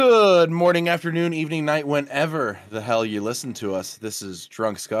Good morning, afternoon, evening, night, whenever the hell you listen to us. This is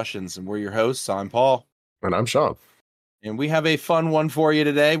Drunk Discussions, and we're your hosts. I'm Paul. And I'm Sean. And we have a fun one for you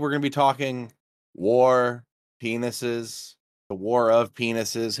today. We're going to be talking war, penises, the war of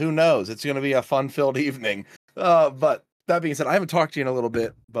penises. Who knows? It's going to be a fun-filled evening. But that being said, I haven't talked to you in a little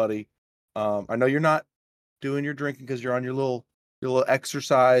bit, buddy. I know you're not doing your drinking because you're on your little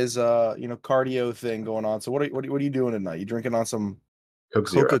exercise, cardio thing going on. So what are you doing tonight? You drinking on some Coke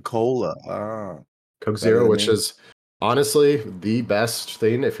Zero. Coca-Cola. Coke Zero, which is honestly the best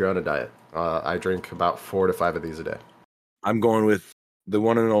thing if you're on a diet. I drink about 4 to 5 of these a day. I'm going with the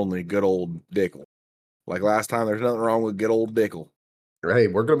one and only good old Dickel. Like last time, there's nothing wrong with good old Dickel. Hey,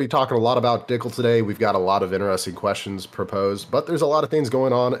 we're going to be talking a lot about Dickel today. We've got a lot of interesting questions proposed, but there's a lot of things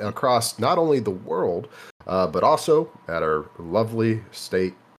going on across not only the world, but also at our lovely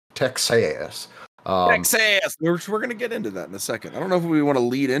state, Texas. Texas! We're going to get into that in a second. I don't know if we want to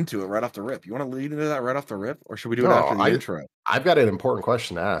lead into it right off the rip. You want to lead into that right off the rip? Or should we do it after the intro? I've got an important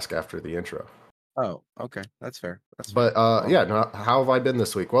question to ask after the intro. Oh, okay. That's fair. How have I been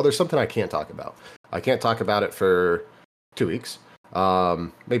this week? Well, there's something I can't talk about. I can't talk about it for 2 weeks.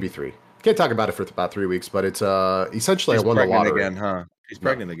 Maybe 3. Can't talk about it for about 3 weeks, but it's essentially I won the lottery again, huh? She's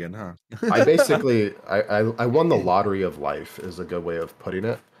pregnant again, huh? I basically I won the lottery of life is a good way of putting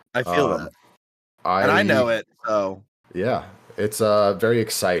it. I feel that. I know it, so yeah, it's very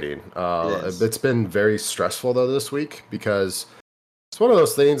exciting. It's been very stressful though this week because it's one of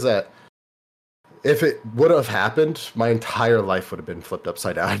those things that if it would have happened, my entire life would have been flipped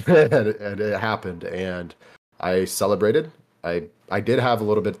upside down, and it happened, and I celebrated. I did have a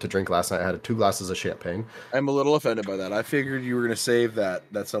little bit to drink last night. I had 2 glasses of champagne. I'm a little offended by that. I figured you were going to save that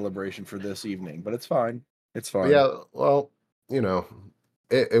celebration for this evening, but it's fine. It's fine. Yeah, well,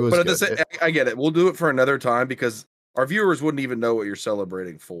 it was. But I get it. We'll do it for another time because our viewers wouldn't even know what you're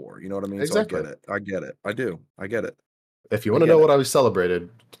celebrating for. You know what I mean? Exactly. So I get it. I do. I get it. If you want to know what I celebrated,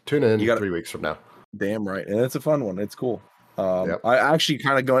 tune in 3 weeks from now. Damn right, and it's a fun one. It's cool. I actually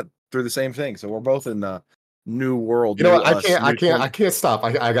kind of going through the same thing. So we're both in the new world. You know what? I can't stop.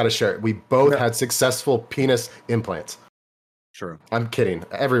 I got to share it. We both had successful penis implants. True. I'm kidding.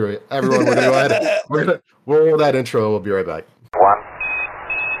 Everyone, we're gonna go ahead. We'll roll that intro. We'll be right back. 1,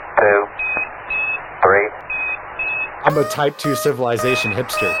 2, 3. I'm a type 2 civilization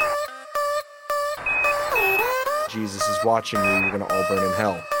hipster. Jesus is watching you. You're gonna all burn in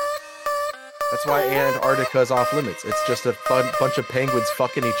hell. That's why Antarctica's off limits. It's just a bunch of penguins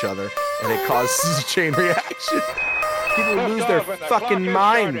fucking each other, and it causes a chain reaction. People lose their fucking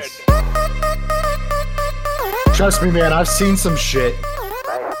minds. Trust me, man, I've seen some shit.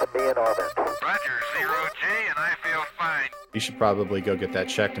 Nice to be in orbit. Roger, 0G, and I feel fine. You should probably go get that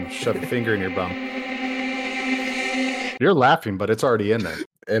checked and shove a finger in your bum. You're laughing, but it's already in there.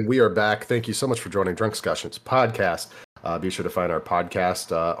 And we are back. Thank you so much for joining Drunk Discussions podcast. Be sure to find our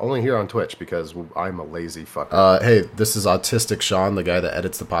podcast only here on Twitch because I'm a lazy fuck. Hey, this is Autistic Sean, the guy that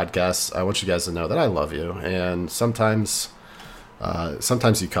edits the podcast. I want you guys to know that I love you, and sometimes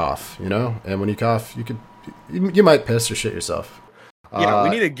you cough, and when you cough, you might piss or shit yourself. Yeah, we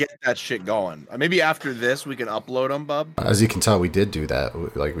need to get that shit going. Maybe after this, we can upload them, bub. As you can tell, we did do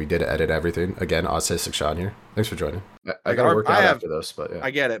that. Like, we did edit everything. Again, Autistic Sean here. Thanks for joining. I got to work out after this, but yeah.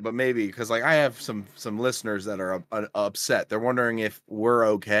 I get it, but maybe, because I have some listeners that are upset. They're wondering if we're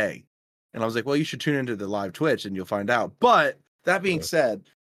okay. And I was like, well, you should tune into the live Twitch and you'll find out. But that being said,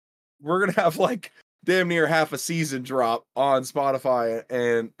 we're going to have damn near half a season drop on Spotify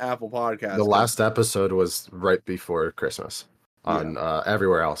and Apple Podcasts. The last episode was right before Christmas. On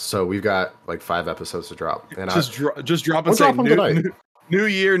everywhere else, so we've got 5 episodes to drop, and just drop and say new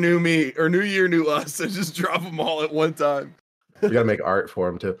year, new me, or new year, new us, and just drop them all at one time. We gotta make art for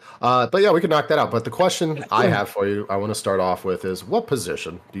them too, but yeah, we can knock that out. But the question I have for you, I want to start off with is, what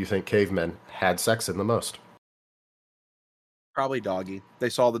position do you think cavemen had sex in the most? Probably doggy. They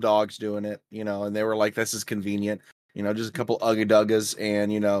saw the dogs doing it, and they were like, "This is convenient," just a couple uggy duggas,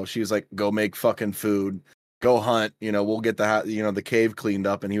 and she was like, "Go make fucking food." Go hunt, we'll get the cave cleaned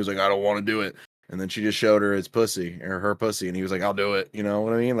up. And he was like, I don't want to do it. And then she just showed her his pussy or her pussy. And he was like, I'll do it. You know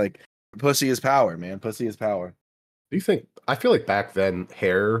what I mean? Like, pussy is power, man. Pussy is power. Do you think, I feel like back then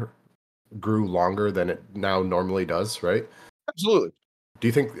hair grew longer than it now normally does, right? Absolutely. Do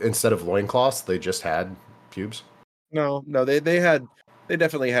you think instead of loincloths, they just had pubes? No, they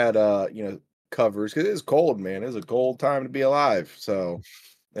definitely had, covers because it was cold, man. It was a cold time to be alive. So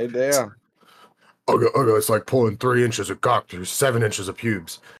yeah. Okay, it's like pulling 3 inches of cock through 7 inches of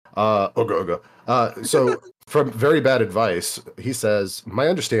pubes. So from very bad advice, he says, my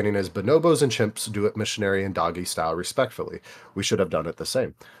understanding is bonobos and chimps do it missionary and doggy style respectfully. We should have done it the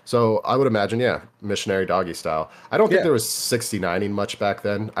same. So I would imagine, yeah, missionary doggy style. I don't think there was 69ing much back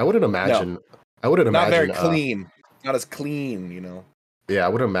then. I wouldn't imagine. I wouldn't imagine. Not very clean. Not as clean, you know. Yeah, I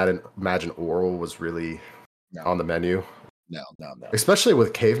wouldn't imagine oral was really on the menu. No. Especially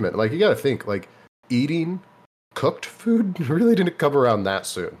with cavemen. Like, you got to think, like, eating cooked food really didn't come around that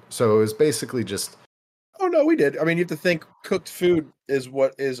soon. So it was basically just... Oh, no, we did. I mean, you have to think cooked food is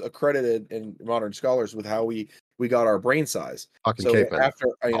what is accredited in modern scholars with how we got our brain size. So cavemen. After,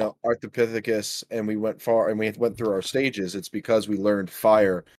 Ardipithecus and we went through our stages, it's because we learned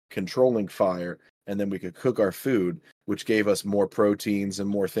fire, controlling fire, and then we could cook our food, which gave us more proteins and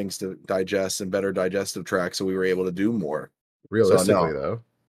more things to digest and better digestive tract, so we were able to do more. Realistically, though,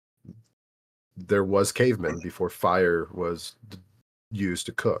 there was cavemen before fire was used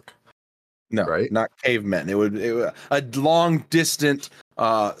to cook. No, right? Not cavemen. It was a long distant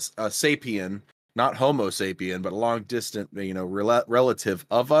sapien, not Homo sapien, but a long distant, relative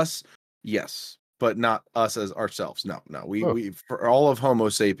of us. Yes, but not us as ourselves. No. We for all of Homo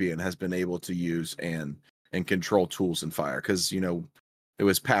sapien has been able to use and control tools and fire because it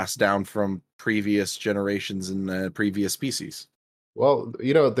was passed down from previous generations and previous species. Well,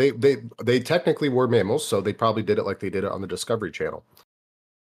 they technically were mammals, so they probably did it like they did it on the Discovery Channel.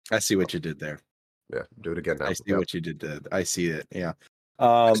 I see what you did there. Yeah, do it again now. I see what you did there. I see it. Yeah.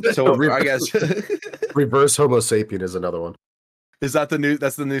 So I guess reverse Homo sapien is another one. Is that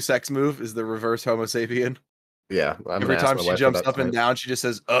that's the new sex move? Is the reverse Homo sapien? Yeah. Every time she jumps up and down, she just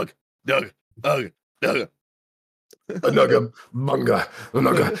says, ugh, Doug, ugh, Doug. Bunga,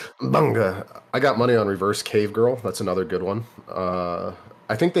 bunga. I got money on reverse cave girl. That's another good one.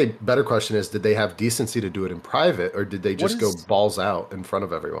 I think the better question is, did they have decency to do it in private, or did they just go balls out in front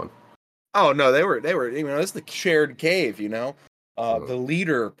of everyone? Oh no, they were. It's the shared cave. The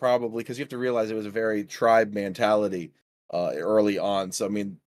leader probably, because you have to realize it was a very tribe mentality early on. So I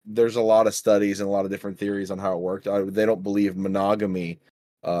mean, there's a lot of studies and a lot of different theories on how it worked. They don't believe monogamy.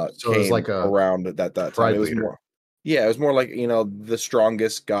 So it was like around at that time. It was more. Yeah, it was more like the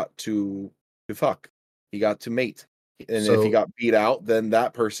strongest got to fuck. He got to mate, and if he got beat out, then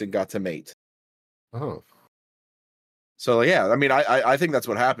that person got to mate. Oh. So yeah, I mean, I think that's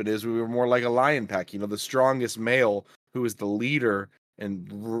what happened. Is we were more like a lion pack. The strongest male who was the leader and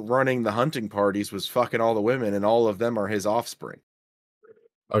running the hunting parties was fucking all the women, and all of them are his offspring.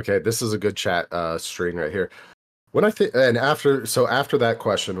 Okay, this is a good chat string right here. When I think, and after that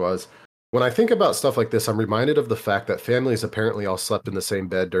question was, when I think about stuff like this, I'm reminded of the fact that families apparently all slept in the same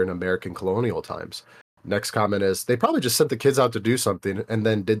bed during American colonial times. Next comment is, they probably just sent the kids out to do something and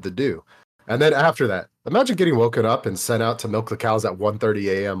then did the do. And then after that, imagine getting woken up and sent out to milk the cows at 1:30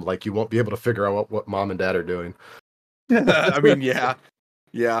 a.m. Like you won't be able to figure out what mom and dad are doing. I mean, yeah,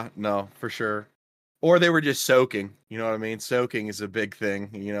 no, for sure. Or they were just soaking. You know what I mean? Soaking is a big thing,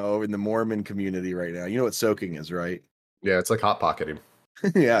 in the Mormon community right now. You know what soaking is, right? Yeah, it's like hot pocketing.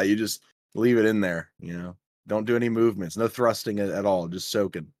 Yeah, you just leave it in there, Don't do any movements, no thrusting at all, just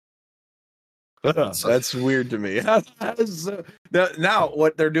soaking. That's weird to me. Now,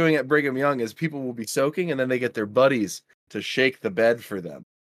 what they're doing at Brigham Young is people will be soaking and then they get their buddies to shake the bed for them.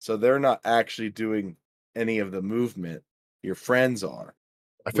 So they're not actually doing any of the movement. Your friends are.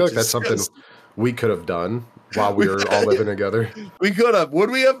 I feel like that's something we could have done while we were all living together. We could have.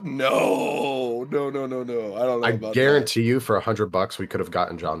 Would we have? No. I don't know. I guarantee you, for $100, we could have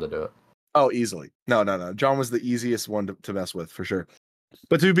gotten John to do it. Oh, easily. No. John was the easiest one to mess with for sure.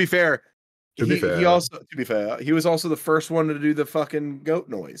 But to be fair, he was also the first one to do the fucking goat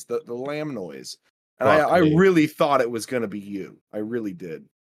noise, the lamb noise. And I really thought it was going to be you. I really did.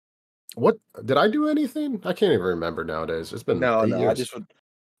 What did I do anything? I can't even remember nowadays. It's been years.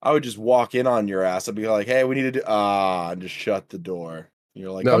 I would just walk in on your ass. I'd be like, "Hey, we need to do," and just shut the door. And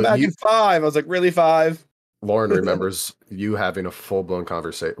you're like, "Come back in 5." I was like, "Really 5?" Lauren remembers you having a full-blown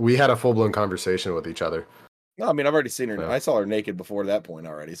conversation. We had a full-blown conversation with each other. No, I mean, I've already seen her. Yeah. I saw her naked before that point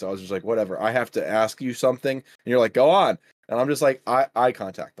already. So I was just like, whatever. I have to ask you something. And you're like, go on. And I'm just like, eye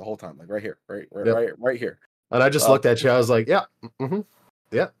contact the whole time. Like right here, right here. And I just looked at you. I was like, yeah. Mm-hmm.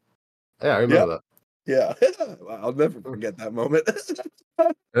 Yeah. Yeah, I remember that. Yeah. I'll never forget that moment.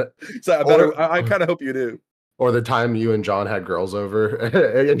 So I kind of hope you do. Or the time you and John had girls over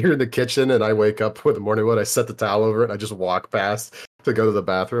and you're in the kitchen and I wake up with the morning wood, I set the towel over it and I just walk past to go to the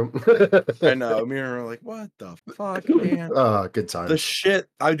bathroom. I know. Me and her were like, what the fuck, man? Good time. The shit.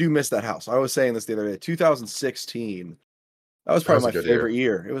 I do miss that house. I was saying this the other day. 2016. That was probably my favorite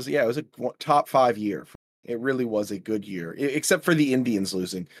year. It was a top 5 year. It really was a good year, except for the Indians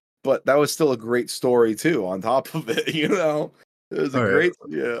losing. but that was still a great story too. On top of it, it was a great,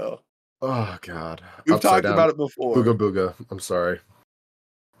 yeah. Oh God, We've Upside talked down. about it before. Booga booga. I'm sorry.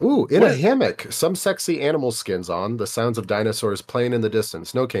 Ooh, in a hammock, some sexy animal skins on. The sounds of dinosaurs playing in the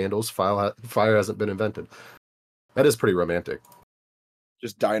distance. No candles. Fire hasn't been invented. That is pretty romantic.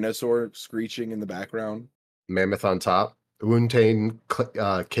 Just dinosaur screeching in the background. Mammoth on top. Wuntane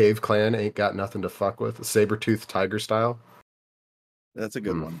cave clan ain't got nothing to fuck with. Saber-toothed tiger style. That's a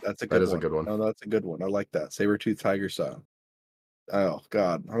good one. That's a good That one. is a good one. No, that's a good one. I like that. Saber-toothed tiger style. Oh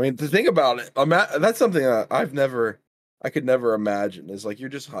God. I mean, to think about it, that's something that I could never imagine. Is like you're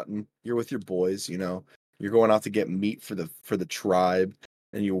just hunting, you're with your boys, you're going out to get meat for the tribe,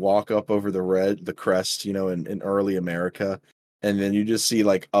 and you walk up over the crest, in early America, and then you just see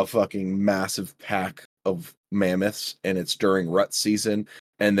like a fucking massive pack of mammoths, and it's during rut season,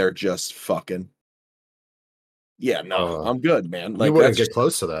 and they're just fucking. Yeah, no, I'm good, man. Like you wouldn't get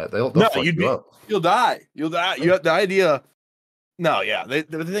close to that. They'll fuck you up. You'll die. You'll die. You have the idea. No, yeah. The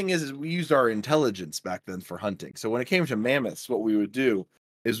thing is we used our intelligence back then for hunting. So when it came to mammoths, what we would do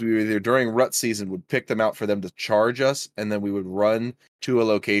is we would either during rut season would pick them out for them to charge us, and then we would run to a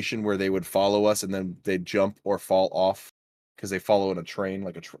location where they would follow us, and then they'd jump or fall off because they follow in a train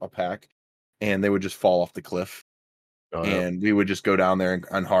like a pack, and they would just fall off the cliff. And we would just go down there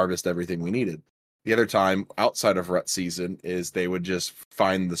and harvest everything we needed. The other time outside of rut season is they would just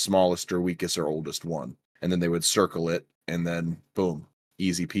find the smallest or weakest or oldest one, and then they would circle it, and then boom,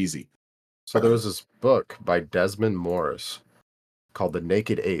 easy peasy. So there was this book by Desmond Morris called The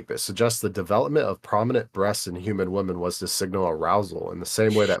Naked Ape. It suggests the development of prominent breasts in human women was to signal arousal in the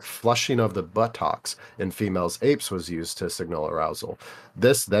same way that flushing of the buttocks in females apes was used to signal arousal.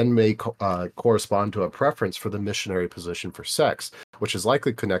 This then may correspond to a preference for the missionary position for sex, which is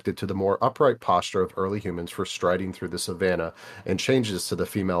likely connected to the more upright posture of early humans for striding through the savanna, and changes to the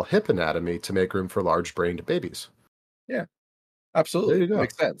female hip anatomy to make room for large-brained babies. Yeah, absolutely. There you go.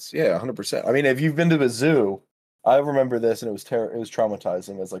 Makes sense. Yeah, 100%. I mean, if you've been to the zoo, I remember this, and it was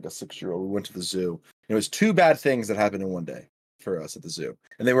traumatizing as like a 6-year-old. We went to the zoo. And it was 2 bad things that happened in one day for us at the zoo,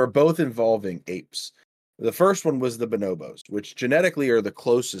 and they were both involving apes. The first one was the bonobos, which genetically are the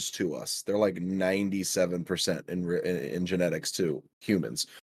closest to us. They're like 97% in genetics to humans.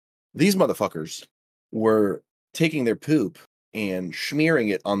 These motherfuckers were taking their poop and smearing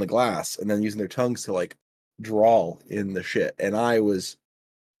it on the glass, and then using their tongues to like draw in the shit. And I was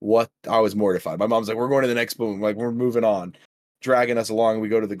mortified. My mom's like, we're going to the next boom. Like, we're moving on, dragging us along. We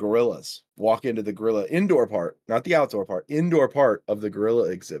go to the gorillas, walk into the gorilla indoor part, not the outdoor part, indoor part of the gorilla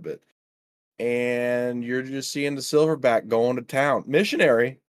exhibit. And you're just seeing the silverback going to town,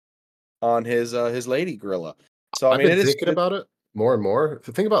 missionary on his lady gorilla. So I mean, I've been thinking about it more and more.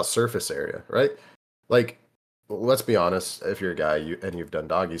 Think about surface area, right? Like, let's be honest. If you're a guy and you've done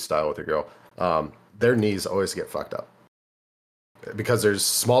doggy style with your girl, their knees always get fucked up because there's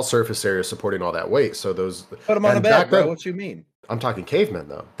small surface area supporting all that weight. So those put them on a bed, bro. What you mean? I'm talking cavemen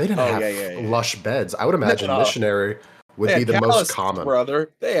though. They didn't have lush beds. I would imagine missionary would be the most common.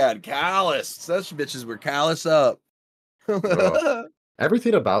 Brother, they had callus. Such bitches were callus up.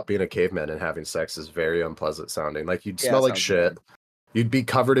 Everything about being a caveman and having sex is very unpleasant sounding. Like you'd smell like shit. Bad. You'd be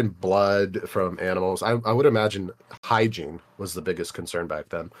covered in blood from animals. I would imagine hygiene was the biggest concern back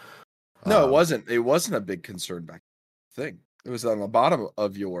then. No, it wasn't. It wasn't a big concern back then. It was on the bottom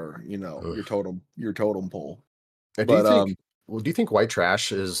of your totem pole. And do you think white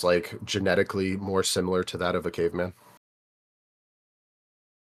trash is like genetically more similar to that of a caveman?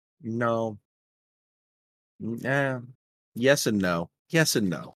 No. Yes and no. Yes and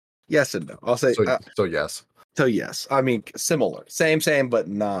no. Yes and no. I'll say so yes. So yes. I mean, similar. Same, but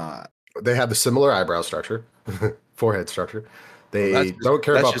not. They have the similar eyebrow structure, forehead structure. They don't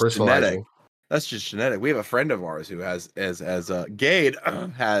care about personal hygiene. That's just genetic. We have a friend of ours who has, Gade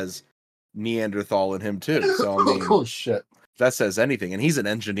has Neanderthal in him too. So I mean, oh shit, that says anything. And he's an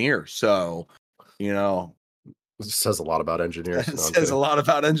engineer, so it says a lot about engineers. It says a lot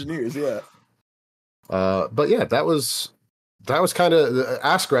about engineers, yeah. But yeah, that was kind of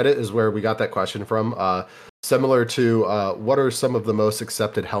Ask Reddit is where we got that question from. Similar to what are some of the most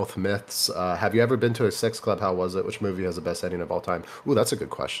accepted health myths? Have you ever been to a sex club? How was it? Which movie has the best ending of all time? Ooh, that's a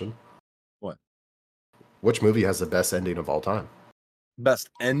good question. What? Which movie has the best ending of all time? Best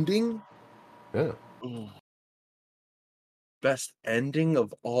ending? Yeah. Best ending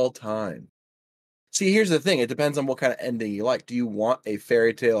of all time. See, here's the thing. It depends on what kind of ending you like. Do you want a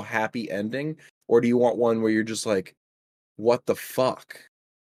fairy tale happy ending? Or do you want one where you're just like, what the fuck?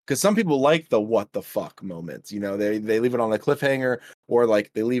 Because some people like the what the fuck moments. They leave it on a cliffhanger, or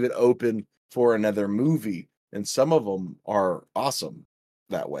like they leave it open for another movie. And some of them are awesome.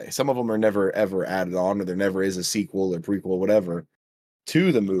 that way. Some of them are never ever added on, or there never is a sequel or prequel, whatever,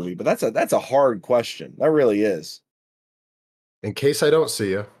 to the movie. But that's a hard question. That really is. In case I don't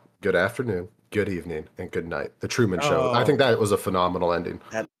see you, good afternoon, good evening, and good night. The Truman Show. I think that was a phenomenal ending.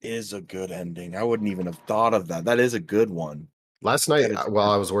 That is a good ending. I wouldn't even have thought of that. That is a good one. Last night, while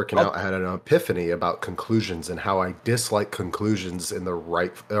I was working out, I had an epiphany about conclusions and how I dislike conclusions in the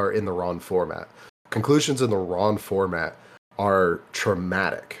right or in the wrong format. Conclusions in the wrong format are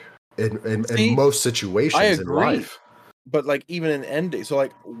traumatic in most situations in life. But like even an ending. So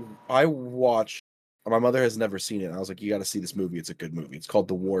like I watched. My mother has never seen it. And I was like, you got to see this movie. It's a good movie. It's called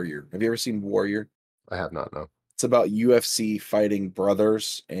The Warrior. Have you ever seen Warrior? I have not. No. It's about UFC fighting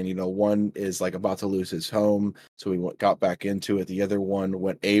brothers, and one is like about to lose his home, so he got back into it. The other one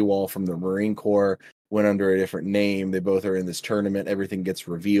went AWOL from the Marine Corps, went under a different name. They both are in this tournament. Everything gets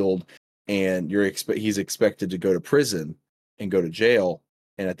revealed, and he's expected to go to prison and go to jail.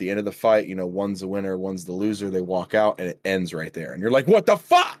 And at the end of the fight, one's the winner, one's the loser. They walk out, and it ends right there. And you're like, what the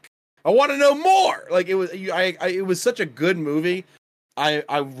fuck? I want to know more. Like it was, it was such a good movie. I'm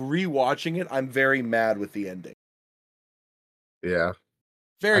rewatching it. I'm very mad with the ending. Yeah.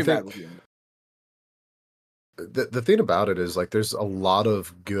 Very mad with the ending. The thing about it is like there's a lot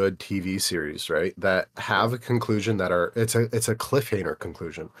of good TV series, right, that have a conclusion that it's a cliffhanger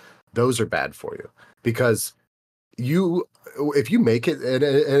conclusion. Those are bad for you because if you make it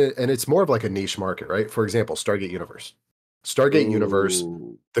and it's more of like a niche market, right? For example, Stargate Universe. Universe,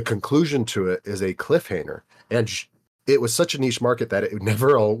 the conclusion to it is a cliffhanger, and it was such a niche market that it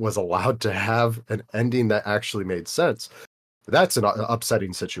never was allowed to have an ending that actually made sense. That's an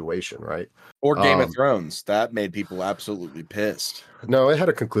upsetting situation, right? Or Game of Thrones. That made people absolutely pissed. No, it had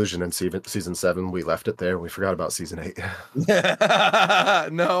a conclusion in season 7. We left it there. We forgot about season 8.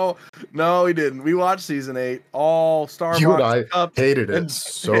 No, we didn't. We watched season 8. All Starbucks. You and I hated it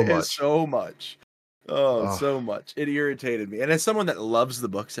so much. So much. Oh, so much. It irritated me. And as someone that loves the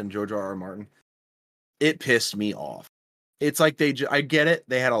books and George R.R. Martin, it pissed me off. It's like I get it.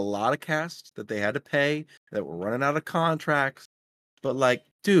 They had a lot of casts that they had to pay that were running out of contracts. But like,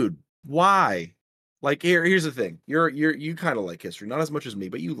 dude, why? Like here's the thing. You kind of like history, not as much as me,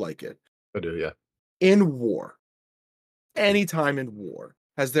 but you like it. I do, yeah. In war, anytime in war,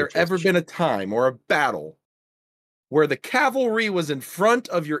 has there ever been a time or a battle where the cavalry was in front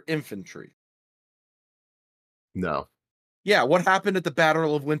of your infantry? No. Yeah, what happened at the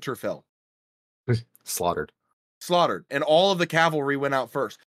Battle of Winterfell? Slaughtered. And all of the cavalry went out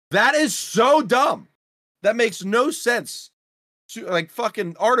first. That is so dumb. That makes no sense. Like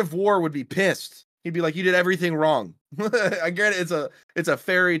fucking Art of War would be pissed. He'd be like, you did everything wrong. I get it. It's a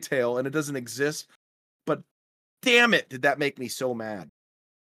fairy tale and it doesn't exist. But damn it, did that make me so mad.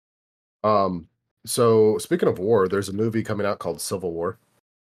 So speaking of war, there's a movie coming out called Civil War.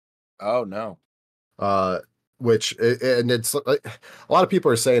 Oh no. It's like a lot of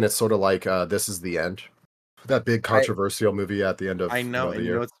people are saying it's sort of like This Is the End. That big controversial movie at the end of I know, the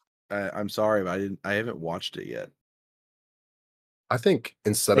year. I'm sorry, but I haven't watched it yet. I think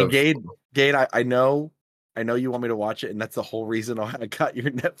Gade, I know you want me to watch it, and that's the whole reason I got your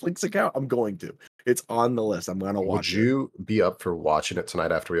Netflix account. I'm going to. It's on the list. I'm going to watch it. Would you be up for watching it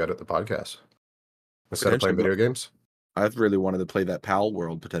tonight after we edit the podcast? Instead of playing video games? I've really wanted to play that Pal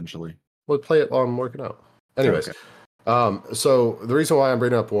World, potentially. We'll play it while I'm working out. Anyways, okay. So the reason why I'm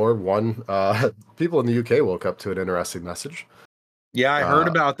bringing up war, one, people in the UK woke up to an interesting message. Yeah, I heard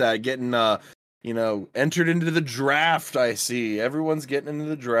about that. Getting, entered into the draft, I see. Everyone's getting into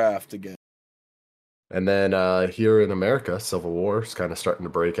the draft again. And then here in America, Civil War is kind of starting to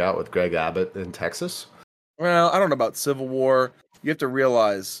break out with Greg Abbott in Texas. Well, I don't know about Civil War. You have to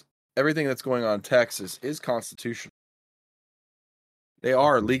realize everything that's going on in Texas is constitutional. They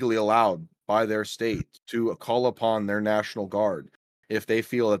are legally allowed by their state to call upon their National Guard if they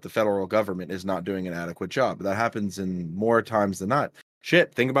feel that the federal government is not doing an adequate job. That happens in more times than not.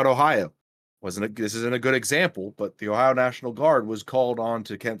 Shit, think about Ohio. This isn't a good example, but the Ohio National Guard was called on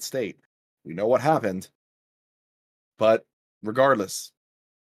to Kent State. We know what happened. But regardless,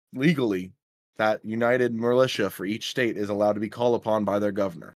 legally, that united militia for each state is allowed to be called upon by their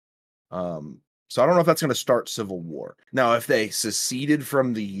governor. So I don't know if that's going to start civil war. Now, if they seceded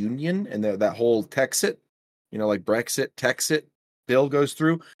from the Union and that whole Texit, like Brexit, Texit bill goes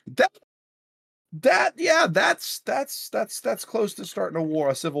through, that's close to starting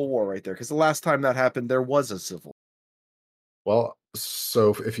a civil war right there. Because the last time that happened, there was a civil. Well,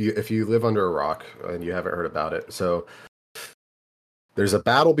 so if you live under a rock and you haven't heard about it, so there's a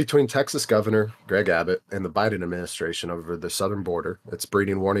battle between Texas Governor Greg Abbott and the Biden administration over the southern border. It's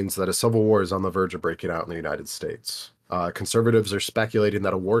breeding warnings that a civil war is on the verge of breaking out in the United States. Conservatives are speculating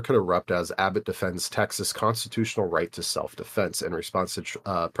that a war could erupt as Abbott defends Texas' constitutional right to self-defense in response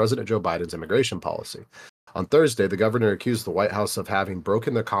to President Joe Biden's immigration policy. On Thursday, the governor accused the White House of having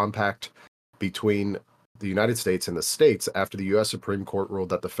broken the compact between the United States and the states after the U.S. Supreme Court ruled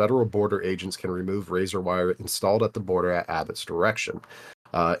that the federal border agents can remove razor wire installed at the border at Abbott's direction.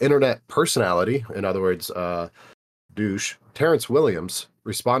 Internet personality, in other words, douche, Terrence Williams,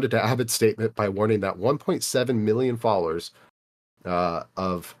 responded to Abbott's statement by warning that 1.7 million followers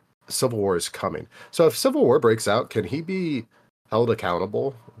of civil war is coming. So if civil war breaks out, can he be held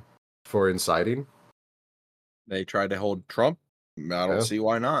accountable for inciting? They tried to hold Trump. I don't see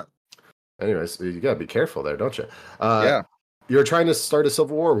why not. Anyways, you gotta be careful there, don't you? Yeah. You're trying to start a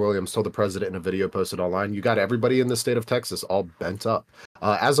civil war, Williams told the president in a video posted online. You got everybody in the state of Texas all bent up.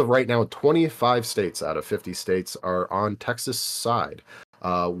 As of right now, 25 states out of 50 states are on Texas' side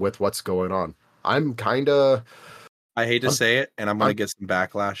with what's going on. I'm kind of... I hate to say it, and I'm going to get some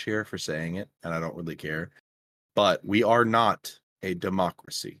backlash here for saying it, and I don't really care. But we are not a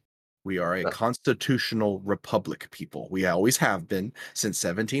democracy. We are a constitutional republic, people. We always have been since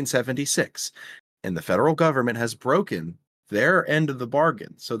 1776. And the federal government has broken their end of the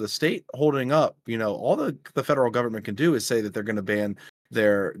bargain. So the state holding up, all the federal government can do is say that they're going to ban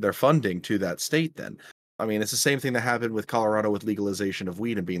their funding to that state then. I mean, it's the same thing that happened with Colorado with legalization of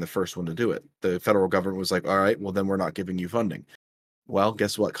weed and being the first one to do it. The federal government was like, all right, well, then we're not giving you funding. Well,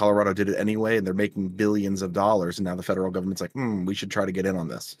 guess what? Colorado did it anyway, and they're making billions of dollars. And now the federal government's like, we should try to get in on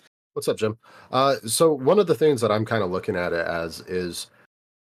this. What's up, Jim? So one of the things that I'm kind of looking at it as is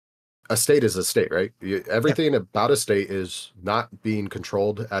a state is a state, right? Everything about a state is not being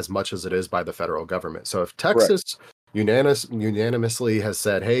controlled as much as it is by the federal government. So if Texas unanimously has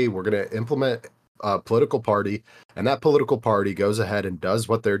said, hey, we're going to implement a political party, and that political party goes ahead and does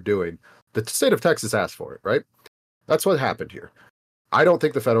what they're doing, the state of Texas asked for it, right? That's what happened here. I don't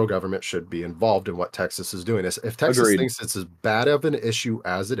think the federal government should be involved in what Texas is doing. If Texas thinks it's as bad of an issue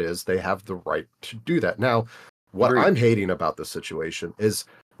as it is, they have the right to do that. Now, what I'm hating about this situation is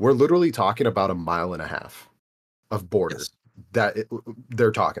we're literally talking about 1.5 miles of border that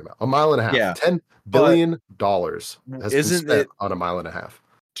they're talking about. 1.5 miles. Yeah. $10 billion has been spent on 1.5 miles.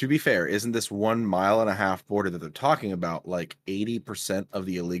 To be fair, isn't this 1.5 miles border that they're talking about, like 80% of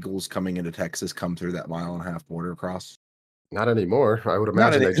the illegals coming into Texas come through that 1.5 mile border across? Not anymore. I would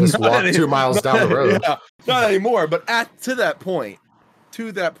imagine they just walk 2 miles down the road. Yeah, not anymore. But to that point,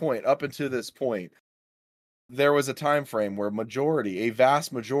 up until this point, there was a time frame where a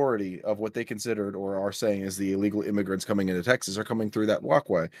vast majority of what they considered or are saying is the illegal immigrants coming into Texas are coming through that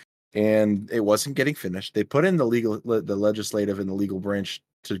walkway, and it wasn't getting finished. They put in the legislative and the legal branch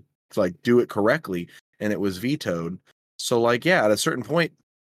to do it correctly, and it was vetoed. So at a certain point,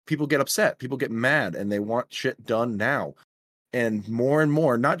 people get upset, people get mad, and they want shit done now. And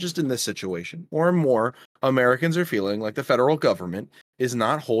more, not just in this situation, more and more Americans are feeling like the federal government is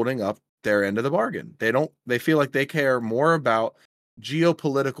not holding up their end of the bargain. They feel like they care more about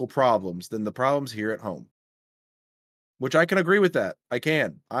geopolitical problems than the problems here at home. Which I can agree with that. I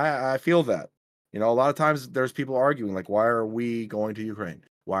feel that. A lot of times there's people arguing why are we going to Ukraine?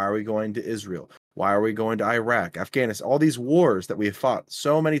 Why are we going to Israel? Why are we going to Iraq, Afghanistan? All these wars that we have fought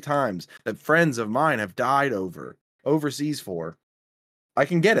so many times that friends of mine have died overseas for. I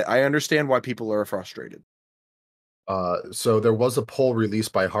can get it. I understand why people are frustrated. So there was a poll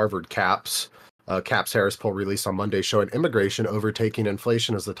released by Harvard CAPS Harris poll released on Monday showing immigration overtaking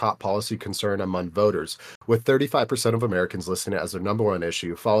inflation as the top policy concern among voters, with 35% of Americans listing it as their number one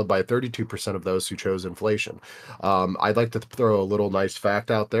issue, followed by 32% of those who chose inflation. I'd like to throw a little nice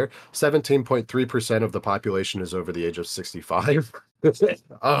fact out there. 17.3% of the population is over the age of 65.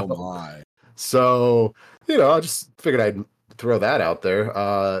 Oh my. So, I just figured I'd throw that out there.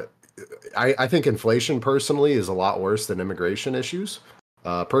 I think inflation personally is a lot worse than immigration issues,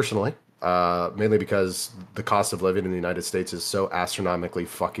 personally. Mainly because the cost of living in the United States is so astronomically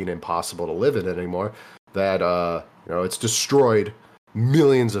fucking impossible to live in anymore that, it's destroyed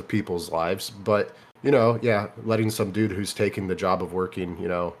millions of people's lives. But, letting some dude who's taking the job of working,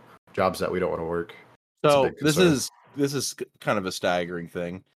 jobs that we don't want to work. So this is kind of a staggering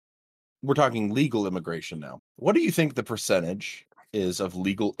thing. We're talking legal immigration now. What do you think the percentage is of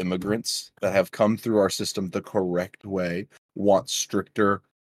legal immigrants that have come through our system the correct way, want stricter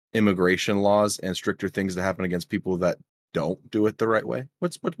immigration laws and stricter things that happen against people that don't do it the right way?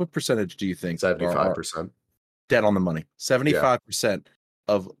 What percentage do you think? 75%. Dead on the money. 75%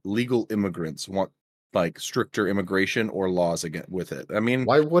 of legal immigrants want stricter immigration or laws again with it. I mean,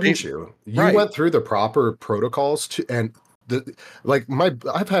 why wouldn't you? You went through the proper protocols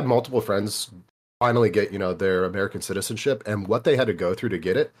I've had multiple friends finally get, their American citizenship, and what they had to go through to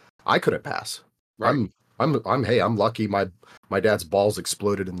get it, I couldn't pass. Right. I'm lucky. My dad's balls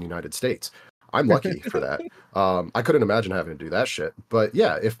exploded in the United States. I'm lucky for that. I couldn't imagine having to do that shit. But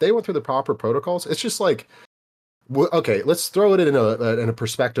yeah, if they went through the proper protocols, it's just like, okay, let's throw it in a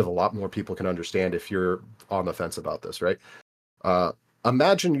perspective a lot more people can understand if you're on the fence about this, right?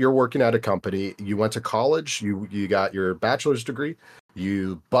 Imagine you're working at a company, you went to college, you got your bachelor's degree,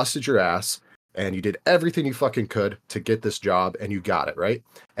 you busted your ass, and you did everything you fucking could to get this job, and you got it, right?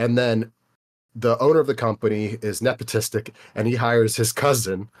 And then the owner of the company is nepotistic, and he hires his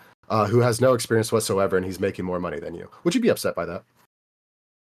cousin, who has no experience whatsoever, and he's making more money than you. Would you be upset by that?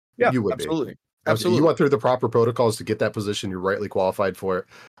 Yeah, you would absolutely. be. Absolutely. You went through the proper protocols to get that position. You're rightly qualified for it.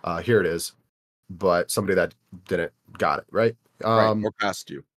 Here it is. But somebody that didn't got it, right? Or passed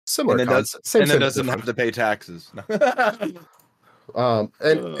you. Similar concept. Same and then doesn't have to pay taxes. And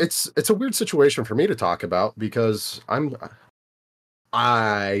it's a weird situation for me to talk about because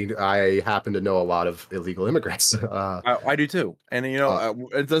I happen to know a lot of illegal immigrants. I do too, and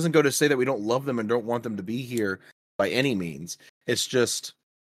it doesn't go to say that we don't love them and don't want them to be here by any means. It's just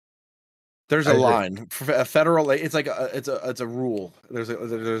there's a line. A federal, it's like it's a rule. There's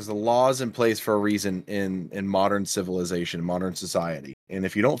the laws in place for a reason in modern civilization, modern society, and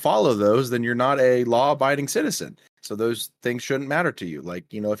if you don't follow those, then you're not a law-abiding citizen. So those things shouldn't matter to you. Like,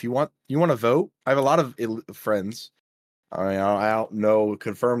 if you want to vote, I have a lot of friends. I mean, I don't know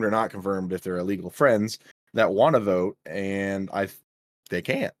confirmed or not confirmed if they're illegal friends that want to vote, and they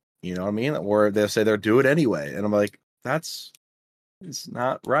can't. You know what I mean? Or they'll say they'll do it anyway, and I'm like, it's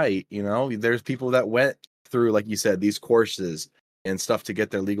not right. There's people that went through, like you said, these courses and stuff to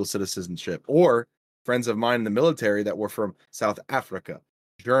get their legal citizenship, or friends of mine in the military that were from South Africa,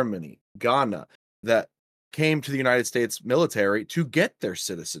 Germany, Ghana, that came to the United States military to get their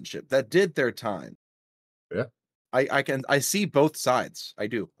citizenship, that did their time. Yeah. I see both sides. I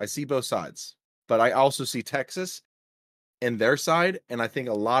do. I see both sides. But I also see Texas and their side, and I think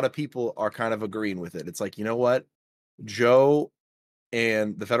a lot of people are kind of agreeing with it. It's like, you know what? Joe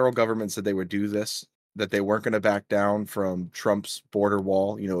and the federal government said they would do this, that they weren't going to back down from Trump's border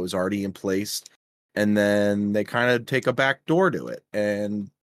wall. It was already in place. And then they kind of take a back door to it.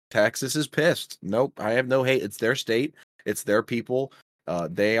 And Texas is pissed. Nope, I have no hate. It's their state. It's their people.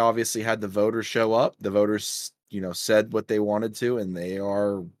 They obviously had the voters show up. The voters, said what they wanted to, and they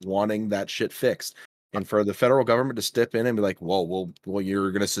are wanting that shit fixed. And for the federal government to step in and be like, well,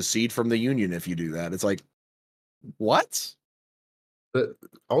 you're going to secede from the union if you do that. It's like, what? But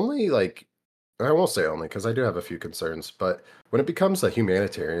only, like, I won't say only because I do have a few concerns, but when it becomes a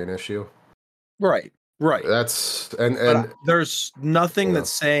humanitarian issue, right. That's and there's nothing that's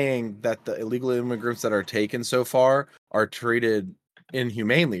saying that the illegal immigrants that are taken so far are treated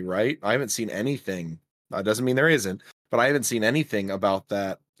inhumanely, right? I haven't seen anything. That doesn't mean there isn't, but I haven't seen anything about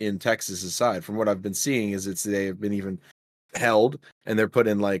that in Texas' side. From what I've been seeing, is they have been even held and they're put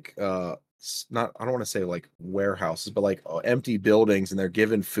in like I don't want to say like warehouses, but like empty buildings, and they're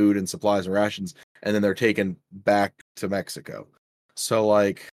given food and supplies and rations, and then they're taken back to Mexico. So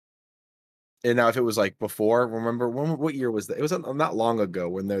like. And now, if it was like before, remember what year was that? It was not long ago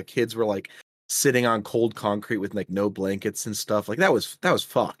when the kids were like sitting on cold concrete with like no blankets and stuff. Like that was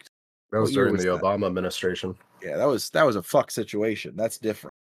fucked. That was during the Obama administration. Yeah, that was a fuck situation. That's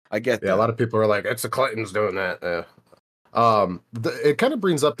different. I get that. Yeah, a lot of people are like, it's the Clintons doing that. It kind of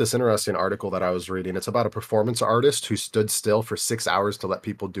brings up this interesting article that I was reading. It's about a performance artist who stood still for 6 hours to let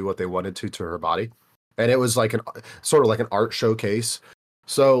people do what they wanted to her body, and it was like sort of like an art showcase.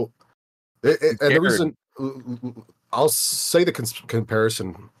 So. And the reason I'll say the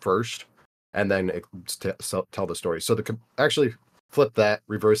comparison first, and then tell the story. So actually flip that,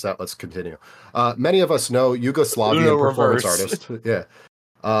 reverse that. Let's continue. Many of us know Yugoslavian performance artist.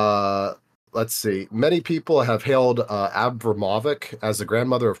 Yeah. Let's see. Many people have hailed Abramovic as the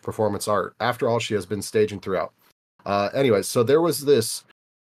grandmother of performance art. After all, she has been staging throughout. Anyway, so there was this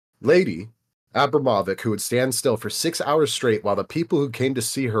lady, Abramovic, who would stand still for 6 hours straight while the people who came to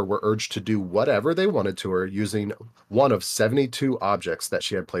see her were urged to do whatever they wanted to her using one of 72 objects that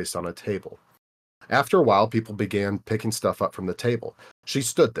she had placed on a table. After a while, people began picking stuff up from the table. She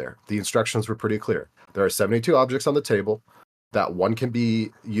stood there. The instructions were pretty clear. There are 72 objects on the table. That one can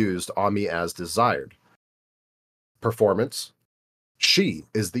be used on me as desired. Performance. She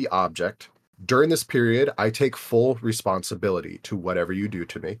is the object. During this period, I take full responsibility to whatever you do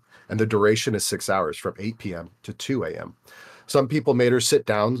to me, and the duration is 6 hours from 8 p.m. to 2 a.m. Some people made her sit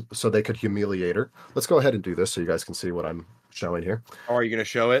down so they could humiliate her. Let's go ahead and do this so you guys can see what I'm showing here. Oh, are you going to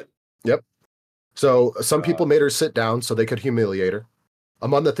show it? Yep. So some people made her sit down so they could humiliate her.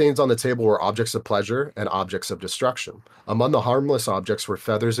 Among the things on the table were objects of pleasure and objects of destruction. Among the harmless objects were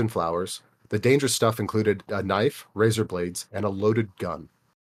feathers and flowers. The dangerous stuff included a knife, razor blades, and a loaded gun.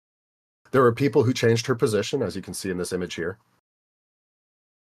 There were people who changed her position, as you can see in this image here.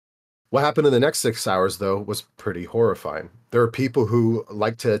 What happened in the next 6 hours, though, was pretty horrifying. There are people who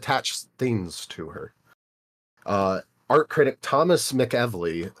like to attach things to her. Art critic Thomas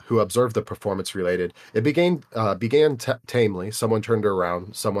McEvely, who observed the performance, related, it began tamely. Someone turned her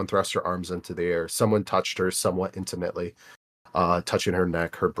around. Someone thrust her arms into the air. Someone touched her somewhat intimately, touching her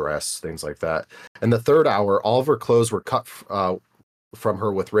neck, her breasts, things like that. In the 3rd hour, all of her clothes were cut from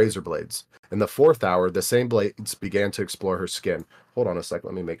her with razor blades. In the 4th hour, the same blades began to explore her skin. Hold on a second.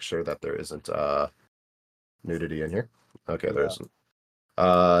 Let me make sure that there isn't nudity in here. Okay, there isn't.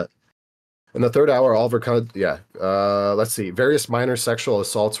 In the 3rd hour, all of her let's see. Various minor sexual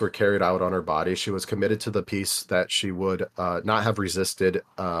assaults were carried out on her body. She was committed to the peace that she would not have resisted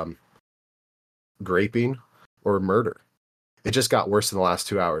graping or murder. It just got worse in the last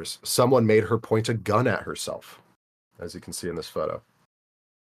 2 hours. Someone made her point a gun at herself, as you can see in this photo.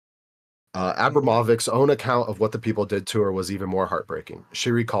 Abramovich's own account of what the people did to her was even more heartbreaking.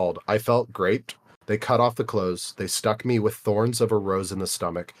 She recalled, "I felt raped. They cut off the clothes. They stuck me with thorns of a rose in the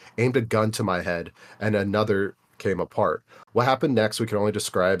stomach, aimed a gun to my head, and another came apart. What happened next we can only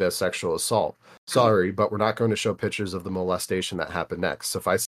describe as sexual assault. Sorry, but we're not going to show pictures of the molestation that happened next.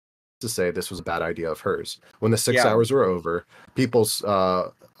 Suffice to say, this was a bad idea of hers." When the 6 hours were over,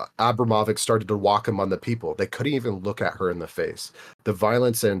 Abramovich started to walk among the people. They couldn't even look at her in the face. The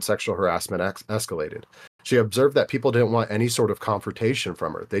violence and sexual harassment escalated. She observed that people didn't want any sort of confrontation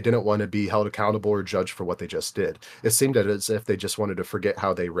from her. They didn't want to be held accountable or judged for what they just did. It seemed as if they just wanted to forget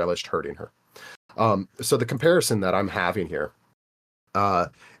how they relished hurting her. So the comparison that I'm having here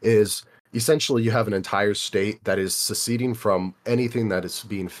is essentially you have an entire state that is seceding from anything that is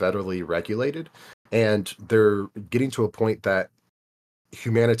being federally regulated, and they're getting to a point that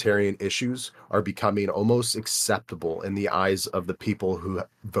humanitarian issues are becoming almost acceptable in the eyes of the people who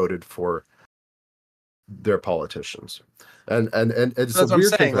voted for their politicians. And it's a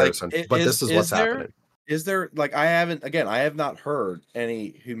weird comparison, but this is what's happening. Is there, like, I have not heard any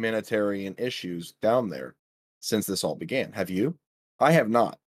humanitarian issues down there since this all began. Have you? I have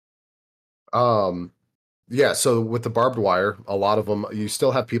not. Yeah, so with the barbed wire, a lot of them, you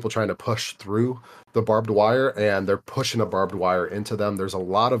still have people trying to push through the barbed wire, and they're pushing a barbed wire into them. There's a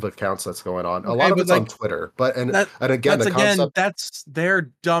lot of accounts that's going on. A lot of it's on Twitter, but that's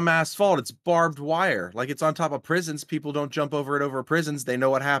their dumbass fault. It's barbed wire. Like, it's on top of prisons. People don't jump over it over prisons. They know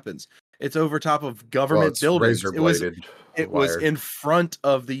what happens. It's over top of government buildings. It was in front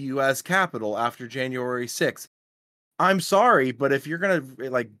of the U.S. Capitol after January 6th. I'm sorry, but if you're gonna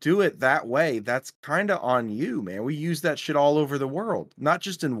do it that way, that's kind of on you, man. We use that shit all over the world, not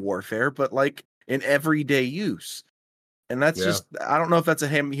just in warfare, but in everyday use. And that's just, I don't know if that's a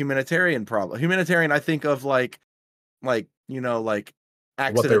humanitarian problem. Humanitarian, I think of accidental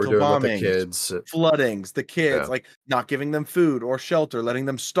bombings, the kids, floodings, the kids, not giving them food or shelter, letting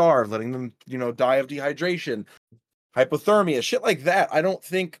them starve, letting them, die of dehydration, hypothermia, shit like that. I don't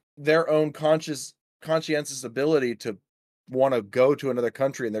think their own conscientious ability to want to go to another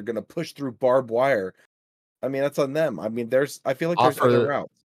country and they're going to push through barbed wire. I mean, that's on them. I mean, I feel like there's other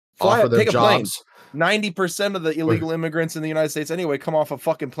routes. Take a plane. 90% of the illegal immigrants in the United States anyway come off a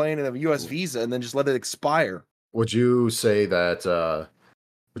fucking plane and have a U.S. visa and then just let it expire. Would you say that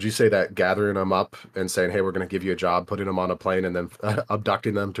gathering them up and saying, "Hey, we're going to give you a job," putting them on a plane and then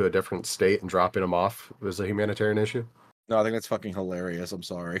abducting them to a different state and dropping them off was a humanitarian issue? No, I think that's fucking hilarious. I'm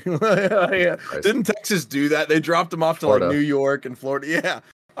sorry. Yeah. Didn't Texas do that? They dropped them off to Florida. New York and Florida. Yeah,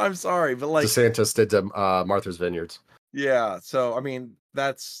 I'm sorry, but DeSantis did to Martha's Vineyards. Yeah, so I mean,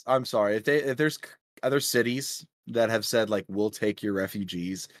 I'm sorry if there's other cities that have said we'll take your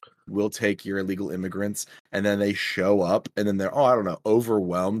refugees, we'll take your illegal immigrants, and then they show up and then they're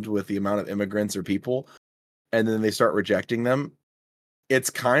overwhelmed with the amount of immigrants or people, and then they start rejecting them. It's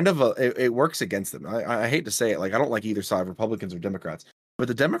kind of it works against them. I hate to say it. I don't like either side, Republicans or Democrats, but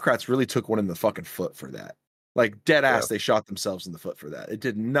the Democrats really took one in the fucking foot for that. Dead ass, They shot themselves in the foot for that. It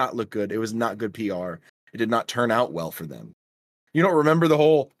did not look good. It was not good PR. It did not turn out well for them. You don't remember the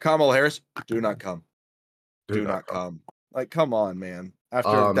whole Kamala Harris? Do not come. Do not come. Come on, man.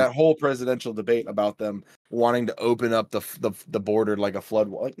 After that whole presidential debate about them wanting to open up the border like a flood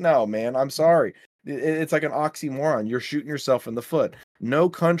wall. No, man, I'm sorry. It's like an oxymoron. You're shooting yourself in the foot. No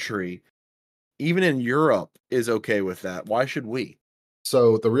country, even in Europe, is okay with that. Why should we?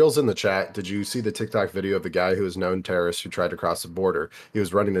 So the reel's in the chat. Did you see the TikTok video of the guy who was known terrorist who tried to cross the border? He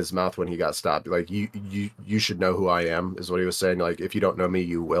was running his mouth when he got stopped. Like you should know who I am is what he was saying. Like if you don't know me,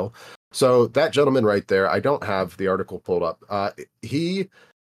 you will. So that gentleman right there, I don't have the article pulled up.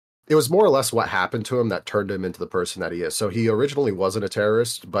 It was more or less what happened to him that turned him into the person that he is. So he originally wasn't a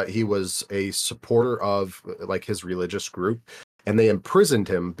terrorist, but he was a supporter of like his religious group, and they imprisoned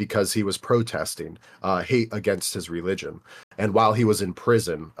him because he was protesting hate against his religion. And while he was in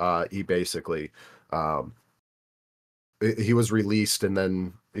prison, he basically he was released, and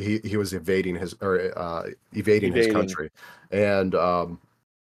then he was evading his country. And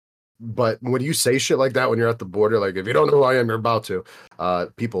but when you say shit like that when you're at the border, like if you don't know who I am, you're about to,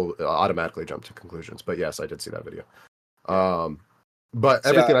 people automatically jump to conclusions. But yes, I did see that video. But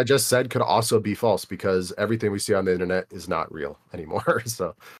everything I just said could also be false because everything we see on the internet is not real anymore.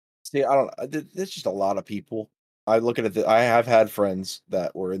 So see, I don't. There's just a lot of people. I look at it. I have had friends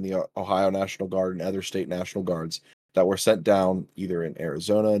that were in the Ohio National Guard and other state National Guards that were sent down either in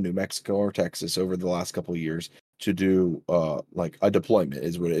Arizona, New Mexico, or Texas over the last couple of years to do like a deployment.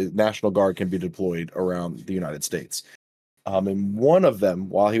 Is what National Guard can be deployed around the United States. And one of them,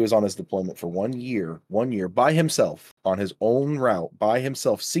 while he was on his deployment for 1 year by himself on his own route, by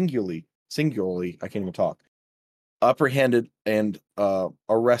himself, singularly, I can't even talk, apprehended and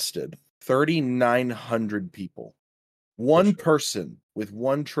arrested 3,900 people. One person with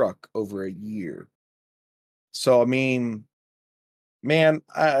one truck over a year. So, I mean, man,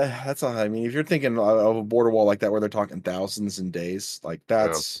 that's all. I mean, if you're thinking of a border wall like that, where they're talking thousands in days, like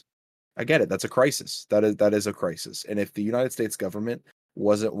that's, I get it. That's a crisis. That is a crisis. And if the United States government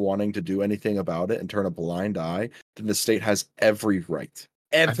wasn't wanting to do anything about it and turn a blind eye, then the state has every right.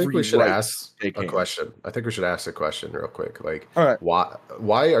 I think we should ask a question. I think we should ask a question real quick. Like, all right,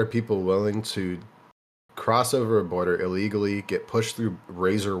 why are people willing to cross over a border illegally, get pushed through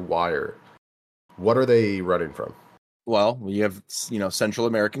razor wire? What are they running from? Well, you have, Central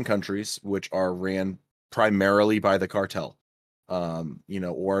American countries, which are ran primarily by the cartel, or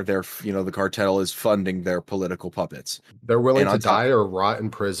the cartel is funding their political puppets. They're willing to die or rot in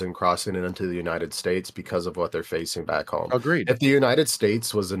prison crossing it into the United States because of what they're facing back home. Agreed. If the United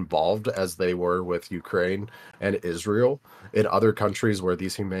States was involved as they were with Ukraine and Israel in other countries where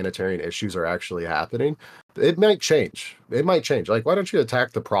these humanitarian issues are actually happening, it might change. Like, why don't you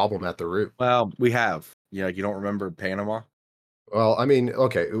attack the problem at the root? Well, we have. Yeah, you don't remember Panama? Well, I mean,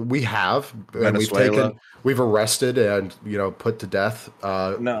 okay, we have, and we've arrested and put to death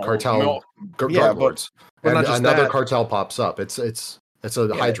cartel drug lords, and another cartel pops up. It's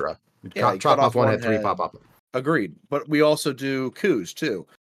a hydra. Chop off one head, three pop up. Agreed, but we also do coups too.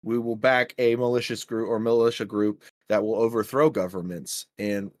 We will back a militia group that will overthrow governments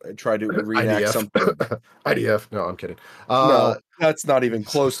and try to reenact something. IDF. No, I'm kidding. No, that's not even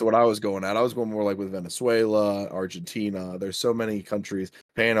close to what I was going at. I was going more like with Venezuela, Argentina. There's so many countries,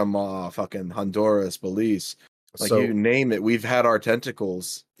 Panama, fucking Honduras, Belize. Like, you name it, we've had our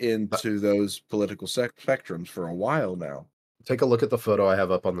tentacles into those political spectrums for a while now. Take a look at the photo I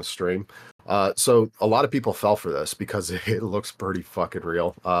have up on the stream. So a lot of people fell for this because it looks pretty fucking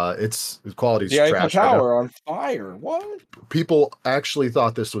real. Its quality's trash. The Eiffel Tower on fire. What? People actually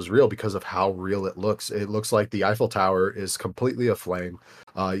thought this was real because of how real it looks. It looks like the Eiffel Tower is completely aflame.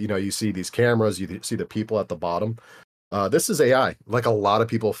 You see these cameras, you see the people at the bottom. This is AI. Like, a lot of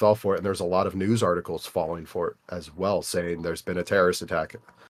people fell for it, and there's a lot of news articles falling for it as well, saying there's been a terrorist attack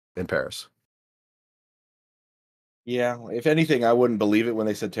in Paris. Yeah, if anything, I wouldn't believe it when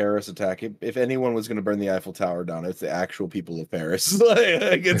they said terrorist attack. If anyone was going to burn the Eiffel Tower down, it's the actual people of Paris.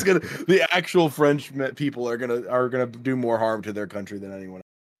 Like, the actual French people are gonna do more harm to their country than anyone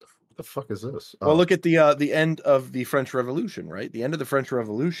else. What the fuck is this? Well, look at the end of the French Revolution, right? The end of the French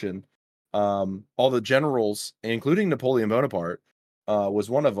Revolution, all the generals, including Napoleon Bonaparte,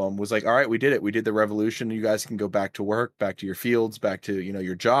 was one of them, was like, all right, we did it. We did the revolution. You guys can go back to work, back to your fields, back to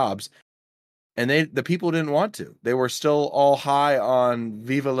your jobs. And the people didn't want to. They were still all high on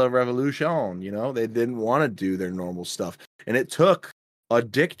Vive la Revolution, They didn't want to do their normal stuff. And it took a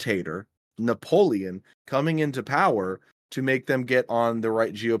dictator, Napoleon, coming into power to make them get on the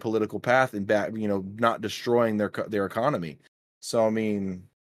right geopolitical path and back, not destroying their economy. So, I mean,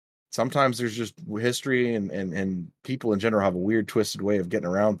 sometimes there's just history and people in general have a weird, twisted way of getting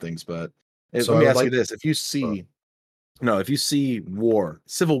around things. But let me ask you this. If you see war,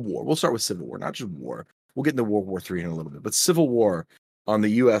 civil war, we'll start with civil war, not just war. We'll get into World War III in a little bit, but civil war on the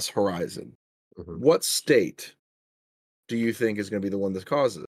U.S. horizon. Mm-hmm. What state do you think is going to be the one that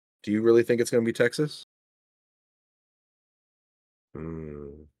causes it? Do you really think it's going to be Texas?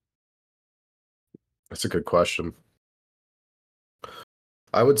 That's a good question.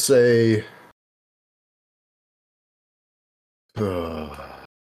 I would say.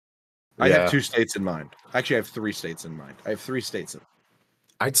 I have 2 states in mind. Actually, I have 3 states in mind. I have 3 states in.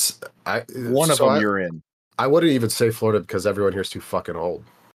 One of them you're in. I wouldn't even say Florida because everyone here is too fucking old.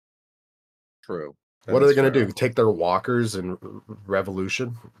 True. What are they going to do? Take their walkers and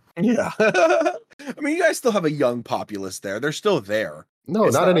revolution? Yeah. I mean, you guys still have a young populace there. They're still there. No,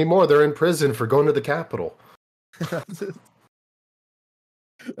 not anymore. They're in prison for going to the Capitol.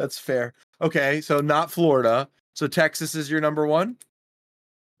 That's fair. Okay, so not Florida. So Texas is your number one?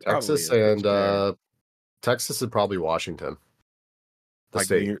 Texas and Texas is probably Washington. The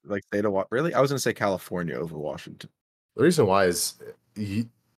state. Like state of what? Really? I was going to say California over Washington. The reason why is,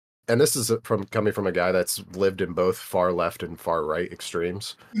 and this is coming from a guy that's lived in both far left and far right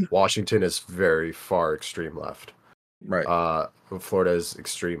extremes. Washington is very far extreme left. Right. Florida is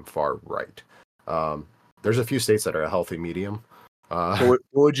extreme far right. There's a few states that are a healthy medium. So what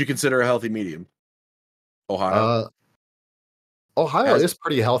would you consider a healthy medium? Ohio? Ohio is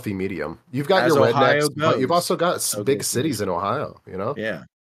pretty healthy medium. You've got your rednecks, but you've also got big cities in Ohio, you know? Yeah.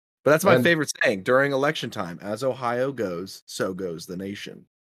 But that's my favorite saying during election time. As Ohio goes, so goes the nation.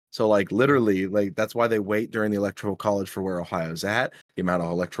 So like literally, like that's why they wait during the electoral college for where Ohio's at, the amount of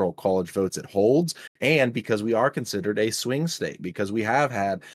electoral college votes it holds, and because we are considered a swing state, because we have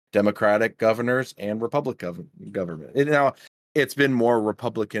had Democratic governors and Republican government. Now it's been more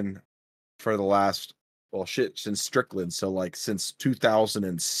Republican for the last since Strickland, so like since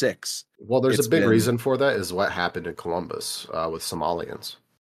 2006. Well, there's a big reason for that is what happened in Columbus with Somalians.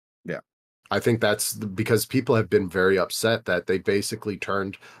 Yeah. I think that's because people have been very upset that they basically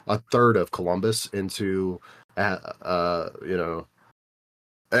turned a third of Columbus into, and the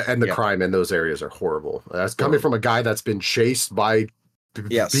crime in those areas are horrible. That's coming from a guy that's been chased by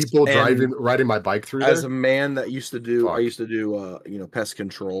people riding my bike through there. As a man that used to do, I used to do, pest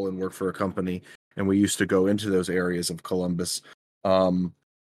control and work for a company, and we used to go into those areas of Columbus.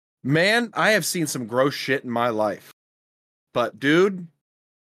 Man, I have seen some gross shit in my life, but dude,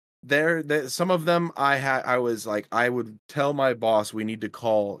 there some of them I was like, I would tell my boss we need to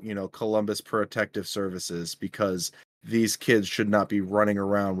call Columbus Protective Services because these kids should not be running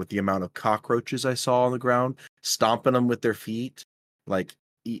around with the amount of cockroaches I saw on the ground, stomping them with their feet, like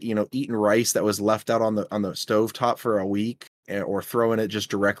eating rice that was left out on the stovetop for a week, or throwing it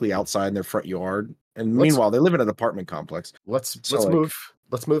just directly outside in their front yard. And meanwhile, they live in an apartment complex. Let's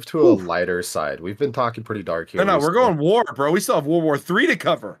move to a lighter side. We've been talking pretty dark here. No, we're going war, bro. We still have World War III to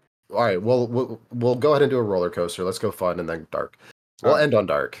cover. All right, we'll go ahead and do a roller coaster. Let's go fun and then dark. We'll end on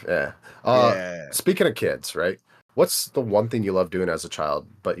dark. Yeah. Speaking of kids, right? What's the one thing you love doing as a child,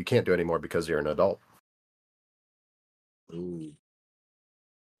 but you can't do anymore because you're an adult? Ooh.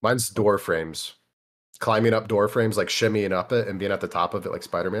 Mine's door frames. Climbing up door frames, like shimmying up it and being at the top of it like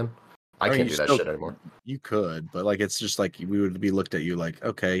Spider-Man. I can't do that shit anymore. You could, but like it's just like we would be looked at you like,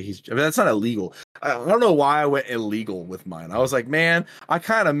 okay, that's not illegal. I don't know why I went illegal with mine. I was like, man, I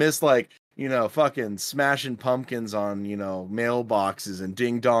kind of miss fucking smashing pumpkins on, mailboxes and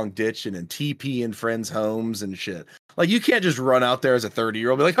ding dong ditching and TP in friends' homes and shit. Like you can't just run out there as a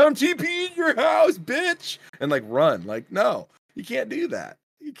 30-year-old, be like, I'm TPing your house, bitch, and like run. Like, no, you can't do that.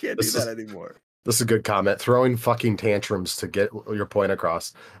 You can't do that anymore. This is a good comment. Throwing fucking tantrums to get your point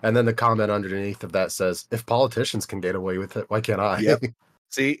across. And then the comment underneath of that says, if politicians can get away with it, why can't I? Yep.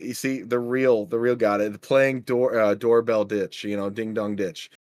 You see, the real got it. Playing doorbell ditch, ding dong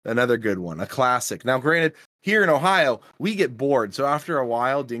ditch. Another good one, a classic. Now, granted, here in Ohio, we get bored. So after a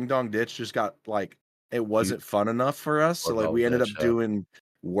while, ding dong ditch just got it wasn't fun enough for us. So we ended up doing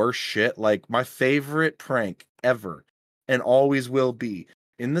worse shit. Like my favorite prank ever and always will be,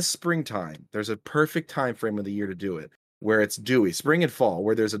 in the springtime, there's a perfect time frame of the year to do it, where it's dewy, spring and fall,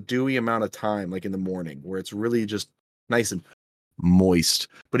 where there's a dewy amount of time, like in the morning, where it's really just nice and moist.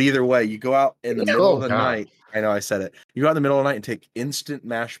 But either way, you go out in the middle of the night. I know I said it. You go out in the middle of the night and take instant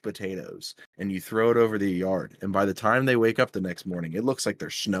mashed potatoes and you throw it over the yard. And by the time they wake up the next morning, it looks like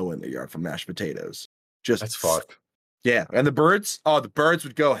there's snow in the yard from mashed potatoes. That's fucked. Yeah, and the birds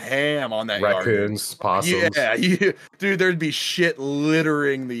would go ham on that Raccoons, yard. possums. Yeah, dude, there'd be shit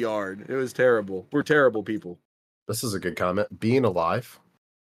littering the yard. It was terrible. We're terrible people. This is a good comment. Being alive.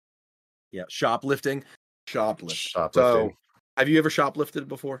 Yeah, shoplifting. So, have you ever shoplifted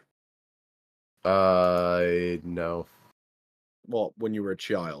before? No. Well, when you were a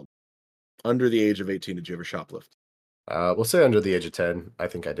child, under the age of 18, did you ever shoplift? We'll say under the age of 10. I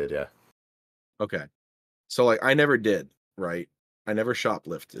think I did, yeah. Okay. So I never did, right? I never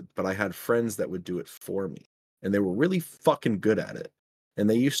shoplifted, but I had friends that would do it for me, and they were really fucking good at it. and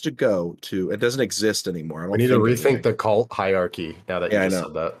they used to go to. It doesn't exist anymore. I don't We need to think rethink the cult hierarchy now that Yeah, I you just know.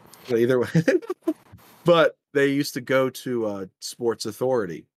 said that. But either way, but they used to go to Sports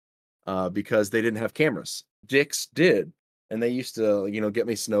Authority because they didn't have cameras. Dick's did, and they used to, get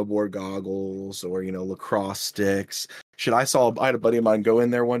me snowboard goggles or lacrosse sticks. I had a buddy of mine go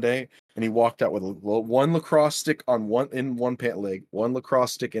in there one day, and he walked out with one lacrosse stick in one pant leg, one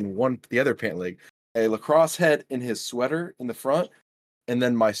lacrosse stick in the other pant leg, a lacrosse head in his sweater in the front, and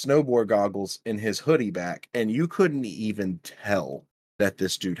then my snowboard goggles in his hoodie back, and you couldn't even tell that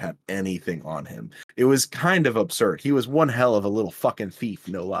this dude had anything on him. It was kind of absurd. He was one hell of a little fucking thief,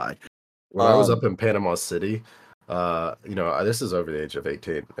 no lie. When I was up in Panama City, this is over the age of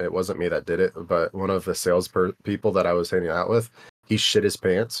 18. It wasn't me that did it, but one of the sales people that I was hanging out with, he shit his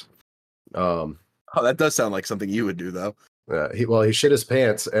pants. Oh, that does sound like something you would do, though. He shit his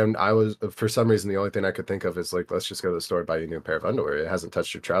pants, and I was, for some reason, the only thing I could think of is like, let's just go to the store and buy you a new pair of underwear. It hasn't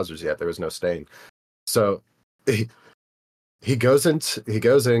touched your trousers yet. There was no stain. So he goes in,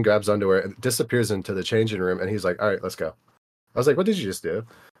 grabs underwear, and disappears into the changing room, and he's like, all right, let's go. I was like, what did you just do?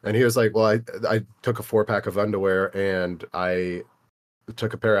 And he was like, well, I took a 4-pack of underwear, and I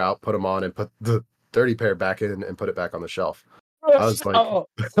took a pair out, put them on, and put the dirty pair back in and put it back on the shelf. I was like,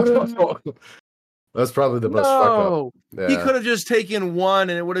 that's probably the most fucked up. Yeah. He could have just taken one,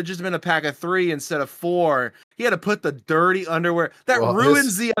 and it would have just been a pack of 3 instead of 4. He had to put the dirty underwear. That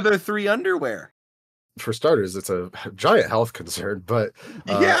ruins the other 3 underwear. For starters, it's a giant health concern, but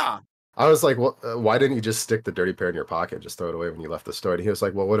yeah. I was like, well, why didn't you just stick the dirty pair in your pocket and just throw it away when you left the store? And he was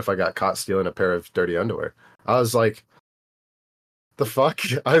like, well, what if I got caught stealing a pair of dirty underwear? I was like, the fuck?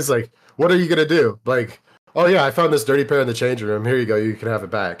 I was like, what are you going to do? Like, oh yeah, I found this dirty pair in the changing room. Here you go. You can have it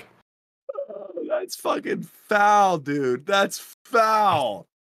back. That's fucking foul, dude. That's foul.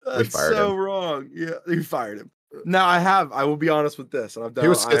 That's so wrong. Yeah, you fired him. Now I will be honest with this. And he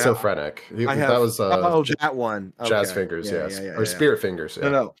was schizophrenic. That was that one. Okay. Jazz fingers, yes. Or spirit fingers. Yeah.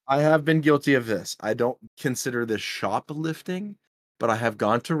 No. I have been guilty of this. I don't consider this shoplifting, but I have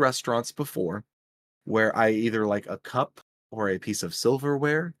gone to restaurants before where I either like a cup or a piece of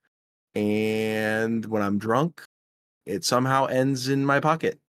silverware, and when I'm drunk, it somehow ends in my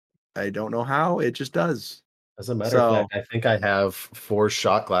pocket. I don't know how, it just does. As a matter of fact, I think I have 4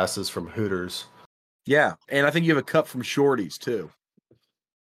 shot glasses from Hooters. Yeah, and I think you have a cup from Shorty's too.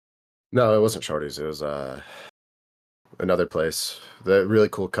 No, it wasn't Shorty's. It was another place. The really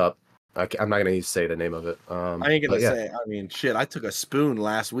cool cup. I'm not gonna say the name of it. I ain't gonna say. I mean, shit. I took a spoon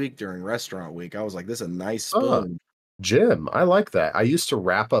last week during restaurant week. I was like, "This is a nice spoon." Jim, I like that. I used to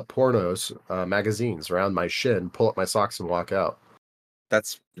wrap up pornos magazines around my shin, pull up my socks, and walk out.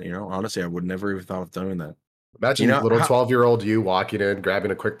 That's honestly, I would never even thought of doing that. Imagine little 12-year-old you walking in,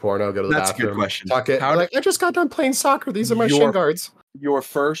 grabbing a quick porno, go to the bathroom, a good question. tuck it. I just got done playing soccer. These are my shin guards. Your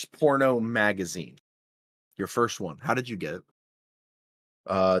first porno magazine, your first one. How did you get it?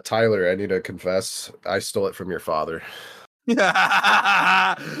 Tyler, I need to confess, I stole it from your father.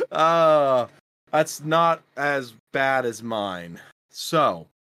 That's not as bad as mine. So,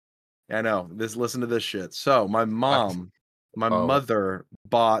 I know this. Listen to this shit. So, my mother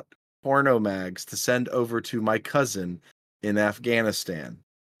bought porno mags to send over to my cousin in Afghanistan,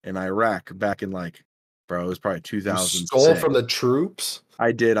 in Iraq, back in it was probably 2006. You stole from the troops?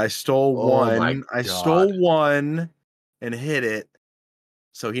 I did. I stole one. I stole one and hid it.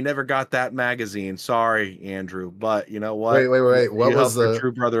 So he never got that magazine. Sorry, Andrew. But you know what? Wait. What was the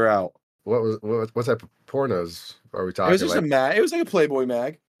true brother out? What type of pornos are we talking? It was just it was like a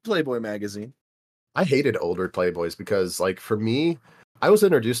Playboy magazine. I hated older Playboys because, for me, I was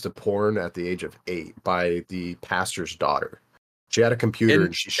introduced to porn at the age of 8 by the pastor's daughter. She had a computer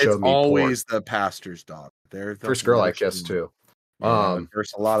and she showed me porn. It's always the pastor's daughter. They're the first girl I kissed too.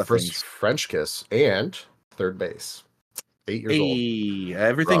 There's a lot of first things. French kiss and third base. 8 years old.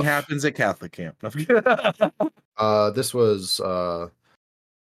 Everything happens at Catholic camp. This was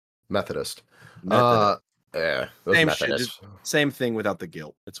Methodist. Yeah, same shit. Same thing without the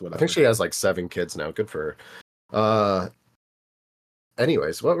guilt. It's what I think she has 7 kids now. Good for her.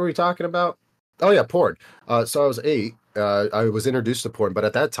 Anyways, what were we talking about? Oh yeah, porn. So I was 8. I was introduced to porn, but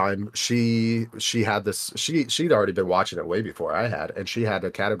at that time she had this. She'd already been watching it way before I had, and she had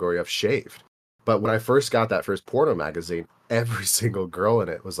a category of shaved. But when I first got that first porno magazine, every single girl in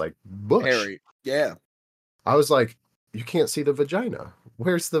it was like bush. Harry. Yeah. I was like, you can't see the vagina.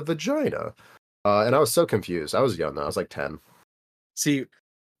 Where's the vagina? And I was so confused. I was young though. I was like 10. See,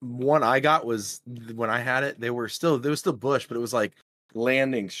 one I got was when I had it. There was still bush, but it was like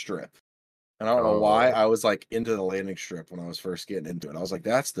landing strip. And I don't know why I was into the landing strip when I was first getting into it. I was like,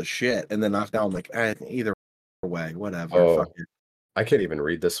 that's the shit. And then now I'm like, either way, whatever. Fuck it. I can't even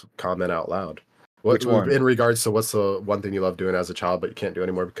read this comment out loud. Which one? In regards to what's the one thing you love doing as a child but you can't do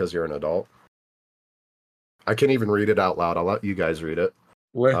anymore because you're an adult? I can't even read it out loud. I'll let you guys read it.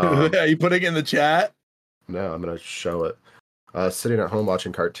 Are you putting it in the chat? No, I'm gonna show it. Sitting at home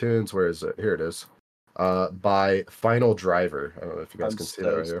watching cartoons. Where is it? Here it is. By Final Driver. I don't know if you guys can see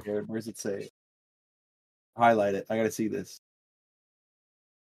that right here. Where's it say? Highlight it. I gotta see this.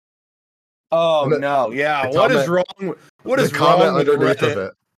 Oh no! Yeah, what is wrong? What is wrong with underneath Reddit? of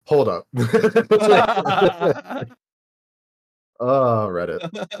it? Hold up. Oh, Reddit.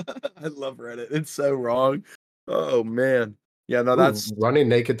 I love Reddit. It's so wrong. Oh man. Yeah, no, that's running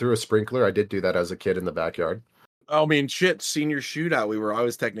naked through a sprinkler. I did do that as a kid in the backyard. I mean, shit, senior shootout. I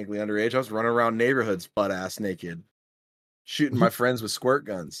was technically underage. I was running around neighborhoods butt ass naked, shooting my friends with squirt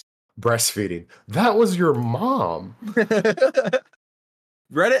guns. Breastfeeding. That was your mom.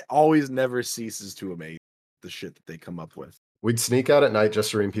 Reddit always never ceases to amaze the shit that they come up with. We'd sneak out at night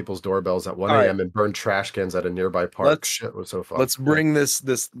just to ring people's doorbells at 1 a.m. and burn trash cans at a nearby park. Shit was so fun. Let's bring this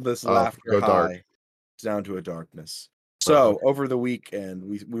laughter high down to a darkness. So over the weekend,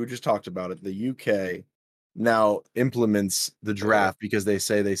 we just talked about it. The UK now implements the draft because they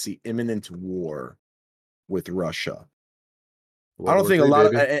say they see imminent war with Russia. I don't think a lot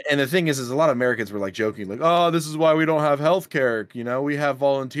of, and the thing is a lot of Americans were like joking, like, oh, this is why we don't have healthcare. You know, we have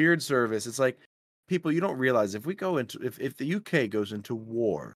volunteered service. It's like, people, you don't realize if the UK goes into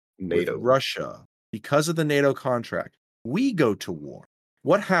war with Russia because of the NATO contract, we go to war.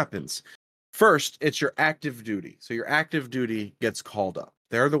 What happens? First, it's your active duty. So your active duty gets called up.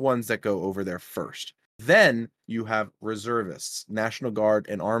 They're the ones that go over there first. Then you have reservists, National Guard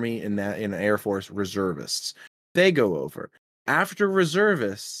and Army and Air Force reservists. They go over. After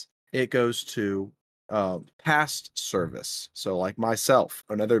reservists, it goes to past service. So like myself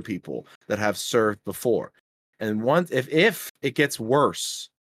and other people that have served before. And once if it gets worse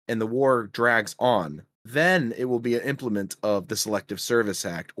and the war drags on, then it will be an implement of the Selective Service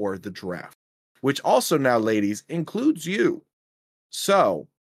Act or the draft, which also now, ladies, includes you. So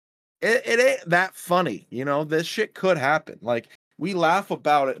it ain't that funny. You know, this shit could happen. Like, we laugh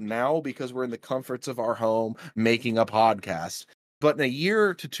about it now because we're in the comforts of our home making a podcast. But in a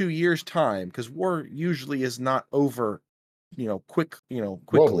year to 2 years' time, because war usually is not over, quickly.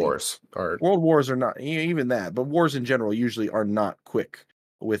 World wars are not even that, but wars in general usually are not quick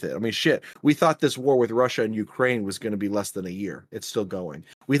with it. I mean, shit, we thought this war with Russia and Ukraine was going to be less than a year. It's still going.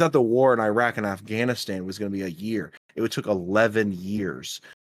 We thought the war in Iraq and Afghanistan was going to be a year. It took 11 years.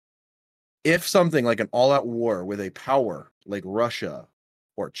 If something like an all-out war with a power like Russia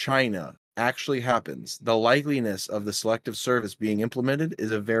or China actually happens, the likeliness of the Selective Service being implemented is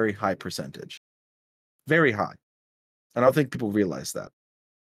a very high percentage. Very high. And I don't think people realize that.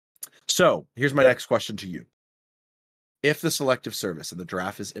 So here's my next question to you. If the Selective Service and the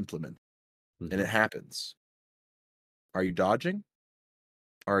draft is implemented and it happens, are you dodging?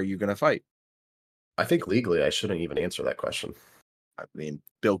 Or are you going to fight? I think legally I shouldn't even answer that question. I mean,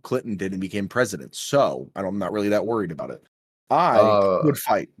 Bill Clinton did and became president, so I'm not really that worried about it. I would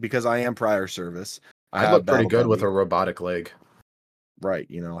fight because I am prior service. I look pretty good with a robotic leg. Right,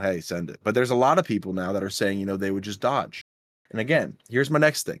 hey, send it. But there's a lot of people now that are saying, they would just dodge. And again, here's my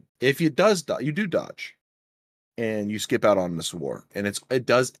next thing. If you do dodge and you skip out on this war and it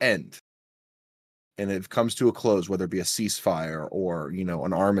does end and it comes to a close, whether it be a ceasefire or,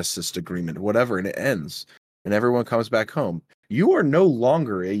 an armistice agreement, whatever, and it ends and everyone comes back home, you are no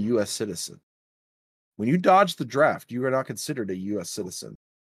longer a U.S. citizen. When you dodge the draft, you are not considered a U.S. citizen.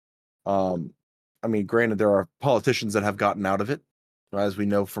 I mean, granted, there are politicians that have gotten out of it, as we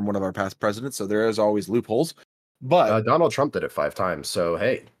know from one of our past presidents, so there is always loopholes. But Donald Trump did it 5 times, so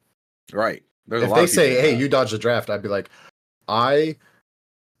hey. Right. If they say, hey, you dodged the draft, I'd be like, I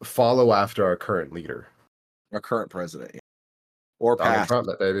follow after our current leader. Our current president. Or Donald past.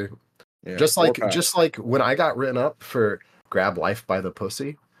 Trump, baby. Yeah, just like when I got written up for grab life by the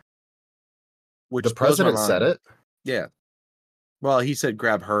pussy, which the president said it. Yeah. Well, he said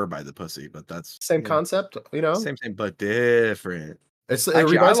grab her by the pussy, but that's same concept, Same, but different. It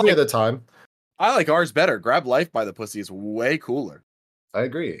reminds me of the time. I like ours better. Grab life by the pussy is way cooler. I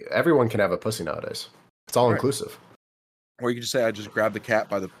agree. Everyone can have a pussy nowadays. It's all inclusive. Or you could just say, I just grabbed the cat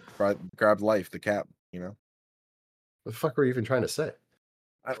grabbed life, the cat, What the fuck were you even trying to say?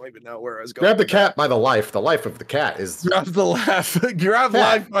 I don't even know where I was going. Grab the cat by the life. The life of the cat is... Grab the life. Grab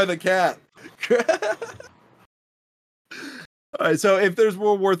life by the cat. All right, so if there's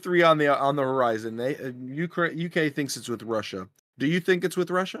World War III on the horizon, UK thinks it's with Russia. Do you think it's with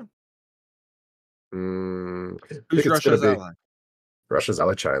Russia? Who's Russia's ally? Russia's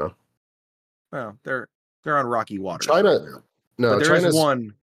ally China. Well, they're on rocky water. No, But there is China's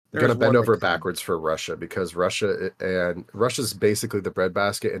one. going to bend that over can. backwards for Russia because Russia's basically the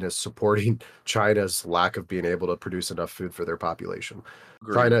breadbasket and is supporting China's lack of being able to produce enough food for their population.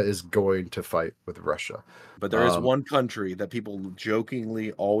 Agreed. China is going to fight with Russia. But there is one country that people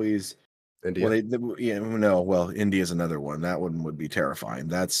jokingly always. India. Well, India is another one. That one would be terrifying.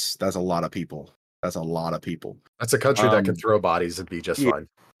 That's a lot of people. That's a lot of people. That's a country that can throw bodies and be just fine.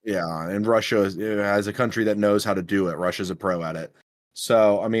 Yeah, and Russia as a country that knows how to do it. Russia's a pro at it.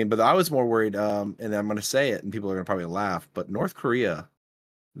 So, I mean, but I was more worried, and I'm going to say it, and people are going to probably laugh, but North Korea,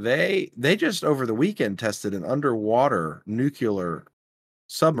 they just over the weekend tested an underwater nuclear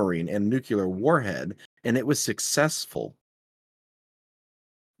submarine and nuclear warhead, and it was successful.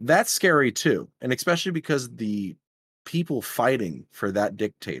 That's scary too, and especially because the people fighting for that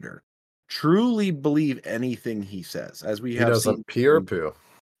dictator truly believe anything he says, as we have doesn't seen. pee or poo.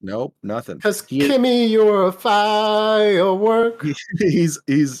 Nope, nothing. Because Kimmy, you're a firework. He's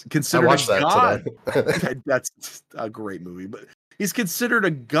considered I watched a that god. today. That's a great movie, but he's considered a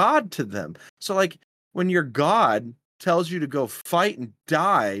god to them. So, like, when your god tells you to go fight and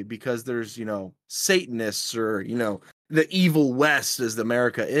die because there's, Satanists or, the evil West as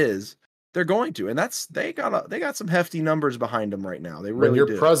America is, they're going to. And they got some hefty numbers behind them right now. They really When your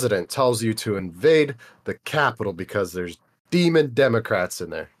do. president tells you to invade the Capitol because there's demon Democrats in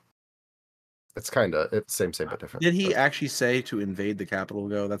there. It's same but different. Did he actually say to invade the Capitol?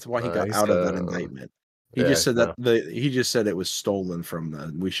 That's why he got he out of said, that indictment. He just said that he just said it was stolen from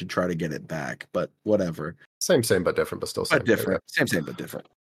them. We should try to get it back, but whatever. Same but different, but still same. But different. Same but different.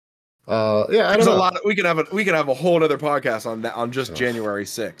 I don't know. We could have a whole other podcast on that on just January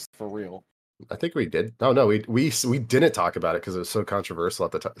 6th for real. I think we did. No, we didn't talk about it because it was so controversial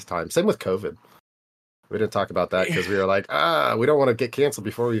at the time. Same with COVID. We didn't talk about that because we were like, we don't want to get canceled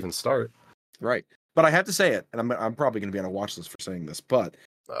before we even start. Right. But I have to say it, and I'm probably going to be on a watch list for saying this, but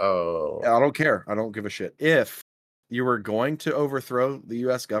I don't care. I don't give a shit. If you were going to overthrow the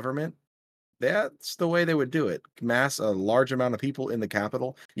U.S. government, that's the way they would do it. Mass a large amount of people in the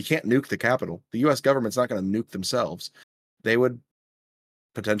Capitol. You can't nuke the Capitol. The U.S. government's not going to nuke themselves. They would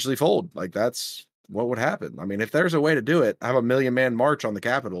potentially fold. Like, that's what would happen. I mean, if there's a way to do it, have a 1 million man march on the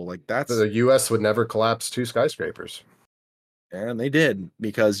Capitol. Like, that's the U.S. would never collapse 2 skyscrapers. And they did,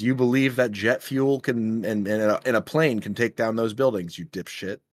 because you believe that jet fuel can and a plane can take down those buildings, you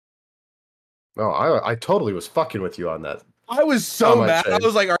dipshit. No, I totally was fucking with you on that. I was so mad. I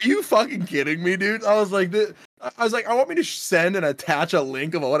was like, "Are you fucking kidding me, dude?" I was like, "I want me to send and attach a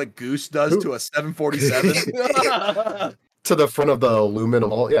link of what a goose does to a 747 to the front of the aluminum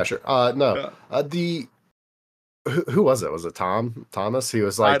hull." Yeah, sure. No, who was it? Was it Thomas? He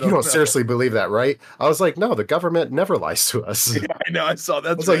was like, "You don't seriously believe that, right?" I was like, "No, the government never lies to us." Yeah, I know. I saw that.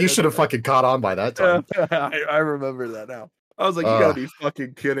 I was like, "You should have fucking caught on by that time." I remember that now. I was like, "You gotta be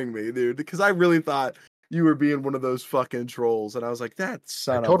fucking kidding me, dude!" Because I really thought you were being one of those fucking trolls, and I was like, "That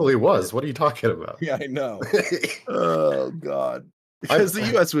son." I totally was. What are you talking about? Yeah, I know. Oh God. Because the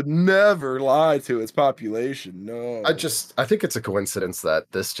U.S. would never lie to its population. No. I think it's a coincidence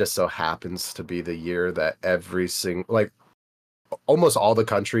that this just so happens to be the year that almost all the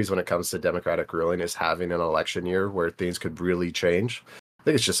countries when it comes to democratic ruling is having an election year where things could really change. I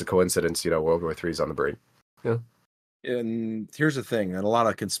think it's just a coincidence, World War III is on the brink. Yeah. And here's the thing, and a lot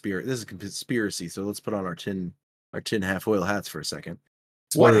of conspiracy. This is a conspiracy, so let's put on our tin half oil hats for a second.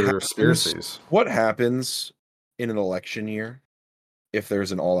 What conspiracies? What happens in an election year if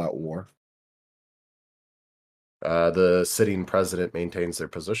there's an all-out war? The sitting president maintains their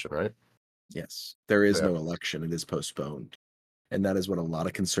position, right? Yes. There is no election. It is postponed. And that is what a lot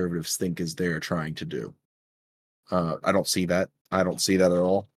of conservatives think is they're trying to do. I don't see that. I don't see that at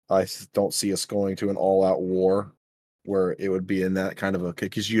all. I don't see us going to an all-out war where it would be in that kind of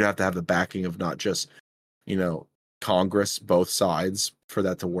because you have to have the backing of not just, Congress, both sides, for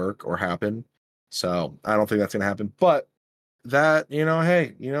that to work or happen. So I don't think that's going to happen. But that,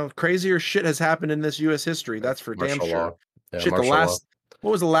 hey, crazier shit has happened in this U.S. history. That's for damn sure. Yeah, shit, what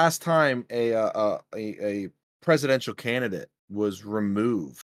was the last time a presidential candidate was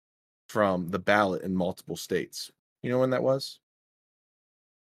removed from the ballot in multiple states? You know when that was?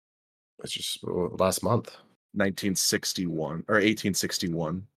 It's just last month. 1961 or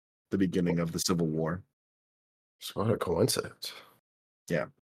 1861, the beginning of the Civil War. What a coincidence. Yeah.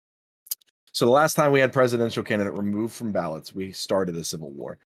 So the last time we had presidential candidate removed from ballots, we started a civil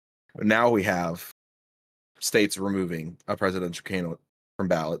war. Now we have states removing a presidential candidate from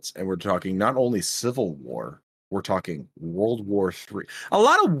ballots, and we're talking not only civil war, we're talking World War III. A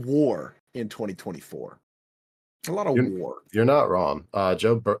lot of war in 2024. A lot of war. You're not wrong.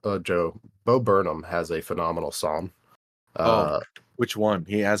 Bo Burnham has a phenomenal song Which one?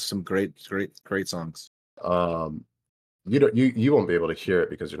 He has some great songs. You won't be able to hear it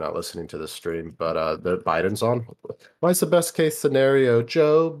because you're not listening to the stream, but the Biden's on. What's the best case scenario?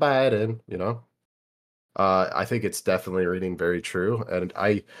 Joe Biden, I think it's definitely reading very true, and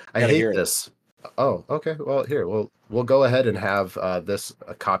I hate this. Oh, okay. Well, here we'll go ahead and have this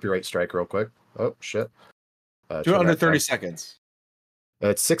a copyright strike real quick. Oh shit! Do it under 30 seconds.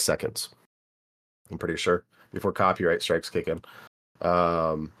 It's 6 seconds. I'm pretty sure before copyright strikes kick in.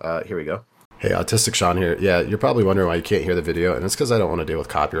 Here we go. Hey, Autistic Sean here. Yeah, you're probably wondering why you can't hear the video, and it's because I don't want to deal with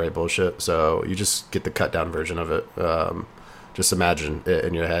copyright bullshit. So you just get the cut down version of it. Just imagine it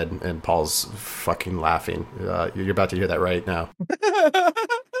in your head, and Paul's fucking laughing. You're about to hear that right now.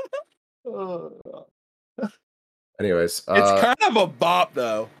 Anyways, it's kind of a bop,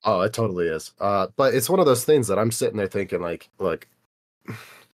 though. Oh, it totally is. But it's one of those things that I'm sitting there thinking, like, look,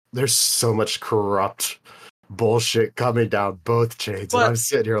 there's so much corrupt bullshit coming down both chains, and I'm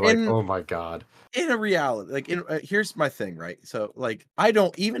sitting here like, oh my god. In a reality, like, here's my thing, right? So, like, I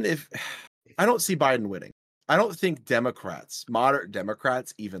don't see Biden winning. I don't think Democrats, moderate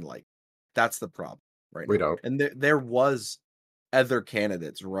Democrats, even like. That's the problem, right? We don't. And there was other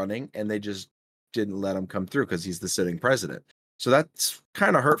candidates running, and they just didn't let him come through because he's the sitting president. So that's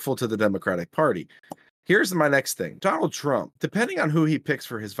kind of hurtful to the Democratic Party. Here's my next thing. Donald Trump, depending on who he picks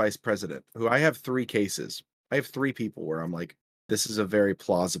for his vice president, who I have 3 cases. I have 3 people where I'm like, this is a very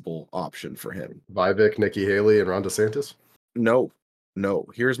plausible option for him. Vivek, Nikki Haley, and Ron DeSantis? No.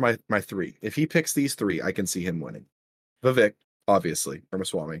 Here's my 3. If he picks these 3, I can see him winning. Vivek, obviously,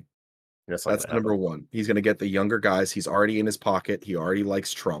 Ramaswamy. Yes, that's number 1. He's going to get the younger guys. He's already in his pocket. He already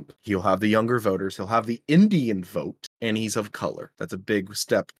likes Trump. He'll have the younger voters. He'll have the Indian vote, and he's of color. That's a big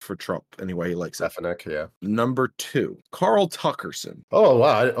step for Trump. Anyway, he likes it. Definitely, yeah. Number 2, Carl Tuckerson. Oh,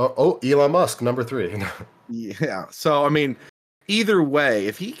 wow. Elon Musk, number 3. Yeah. So, I mean, either way,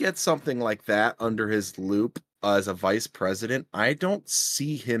 if he gets something like that under his loop as a vice president, I don't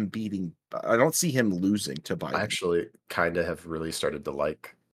see him losing to Biden. I actually kind of have really started to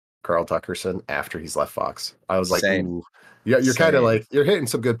like Carl Tuckerson after he's left Fox. I was like, ooh. Yeah, you're kind of like, you're hitting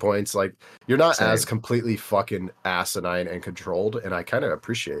some good points. Like, you're not as completely fucking asinine and controlled, and I kind of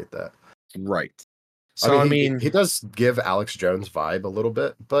appreciate that. Right. So, I mean, he does give Alex Jones vibe a little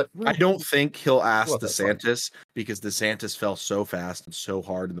bit, but I don't think he'll ask DeSantis because DeSantis fell so fast and so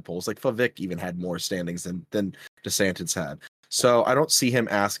hard in the polls. Like, Vivek even had more standings than DeSantis had. So I don't see him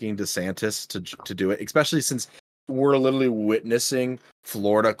asking DeSantis to do it, especially since we're literally witnessing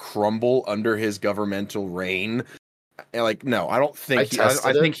Florida crumble under his governmental reign. Like, no, I don't think.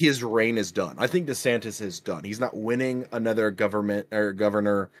 I think his reign is done. I think DeSantis is done. He's not winning another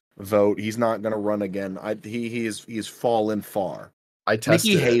governor vote. He's not going to run again. He's fallen far. I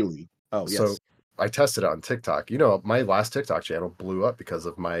tested Nikki Haley. Oh, yes. So I tested it on TikTok. My last TikTok channel blew up because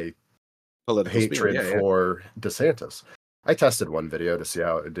of my hatred for DeSantis. I tested one video to see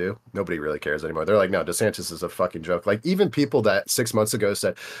how it would do. Nobody really cares anymore. They're like, no, DeSantis is a fucking joke. Like, even people that 6 months ago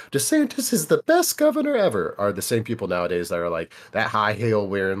said DeSantis is the best governor ever are the same people nowadays that are like, that high heel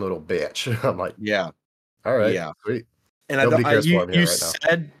wearing little bitch. I'm like, yeah. All right. Yeah. Sweet. And nobody cares for him here right now. You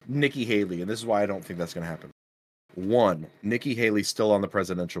said Nikki Haley, and this is why I don't think that's going to happen. 1, Nikki Haley's still on the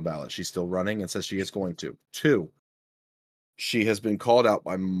presidential ballot. She's still running and says she is going to. 2, she has been called out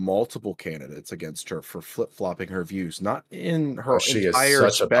by multiple candidates against her for flip-flopping her views, not in her entire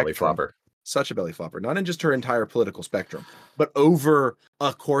such a belly flopper. Such a belly flopper. Not in just her entire political spectrum, but over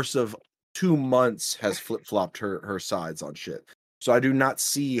a course of 2 months has flip-flopped her sides on shit. So I do not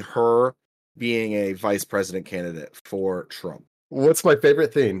see her being a vice president candidate for Trump. What's my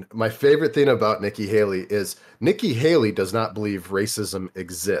favorite thing? My favorite thing about Nikki Haley is Nikki Haley does not believe racism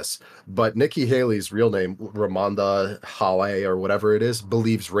exists, but Nikki Haley's real name, Ramonda Hale or whatever it is,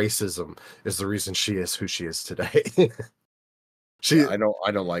 believes racism is the reason she is who she is today. I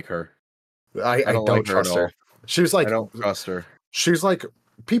don't like her. I don't trust her. She was like, I don't trust her. She's like,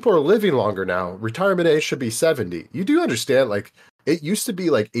 people are living longer now. Retirement age should be 70. You do understand, like, it used to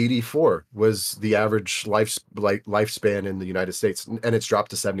be like 84 was the average lifespan in the United States, and it's dropped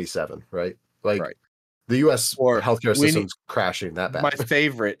to 77, right? Like, right. The U.S. healthcare system's crashing that bad. My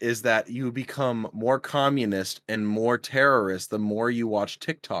favorite is that you become more communist and more terrorist the more you watch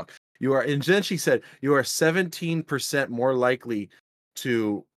TikTok. And then she said, you are 17% more likely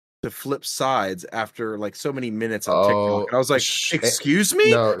to flip sides after like so many minutes on TikTok. And I was like, excuse me?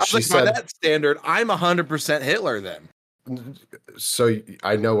 No, I was like, by that standard, I'm 100% Hitler then. So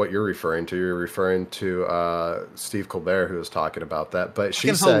I know what you're referring to. You're referring to Steve Colbert, who was talking about that. But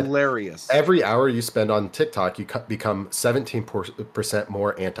she said, hilarious. Every hour you spend on TikTok, you become 17%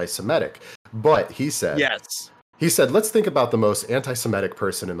 more anti-Semitic. But he said, yes, He said, let's think about the most anti-Semitic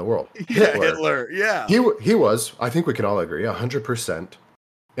person in the world. Yeah, Hitler. Yeah. He was, I think we can all agree, 100%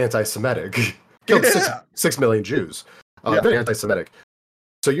 anti-Semitic. Killed 6 million Jews. Very anti-Semitic.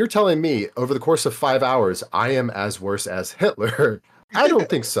 So you're telling me over the course of 5 hours, I am as worse as Hitler? I don't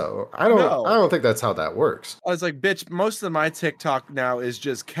think so. I don't think that's how that works. I was like, bitch, most of my TikTok now is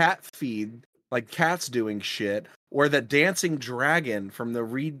just cat feed, like cats doing shit, or the dancing dragon from the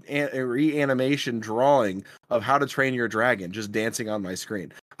reanimation drawing of How to Train Your Dragon just dancing on my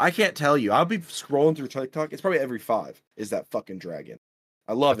screen. I can't tell you. I'll be scrolling through TikTok. It's probably every 5 is that fucking dragon.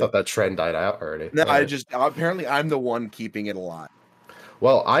 I love it. I thought that trend died out already. No, apparently I'm the one keeping it alive.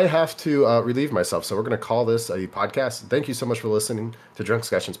 Well, I have to relieve myself, so we're going to call this a podcast. Thank you so much for listening to Drunk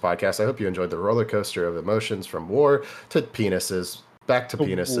Discussions podcast. I hope you enjoyed the roller coaster of emotions from war to penises, back to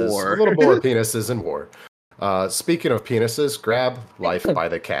penises, war. A little more penises and war. Speaking of penises, grab Life by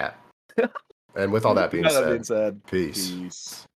the Cat. And with all that being said, peace.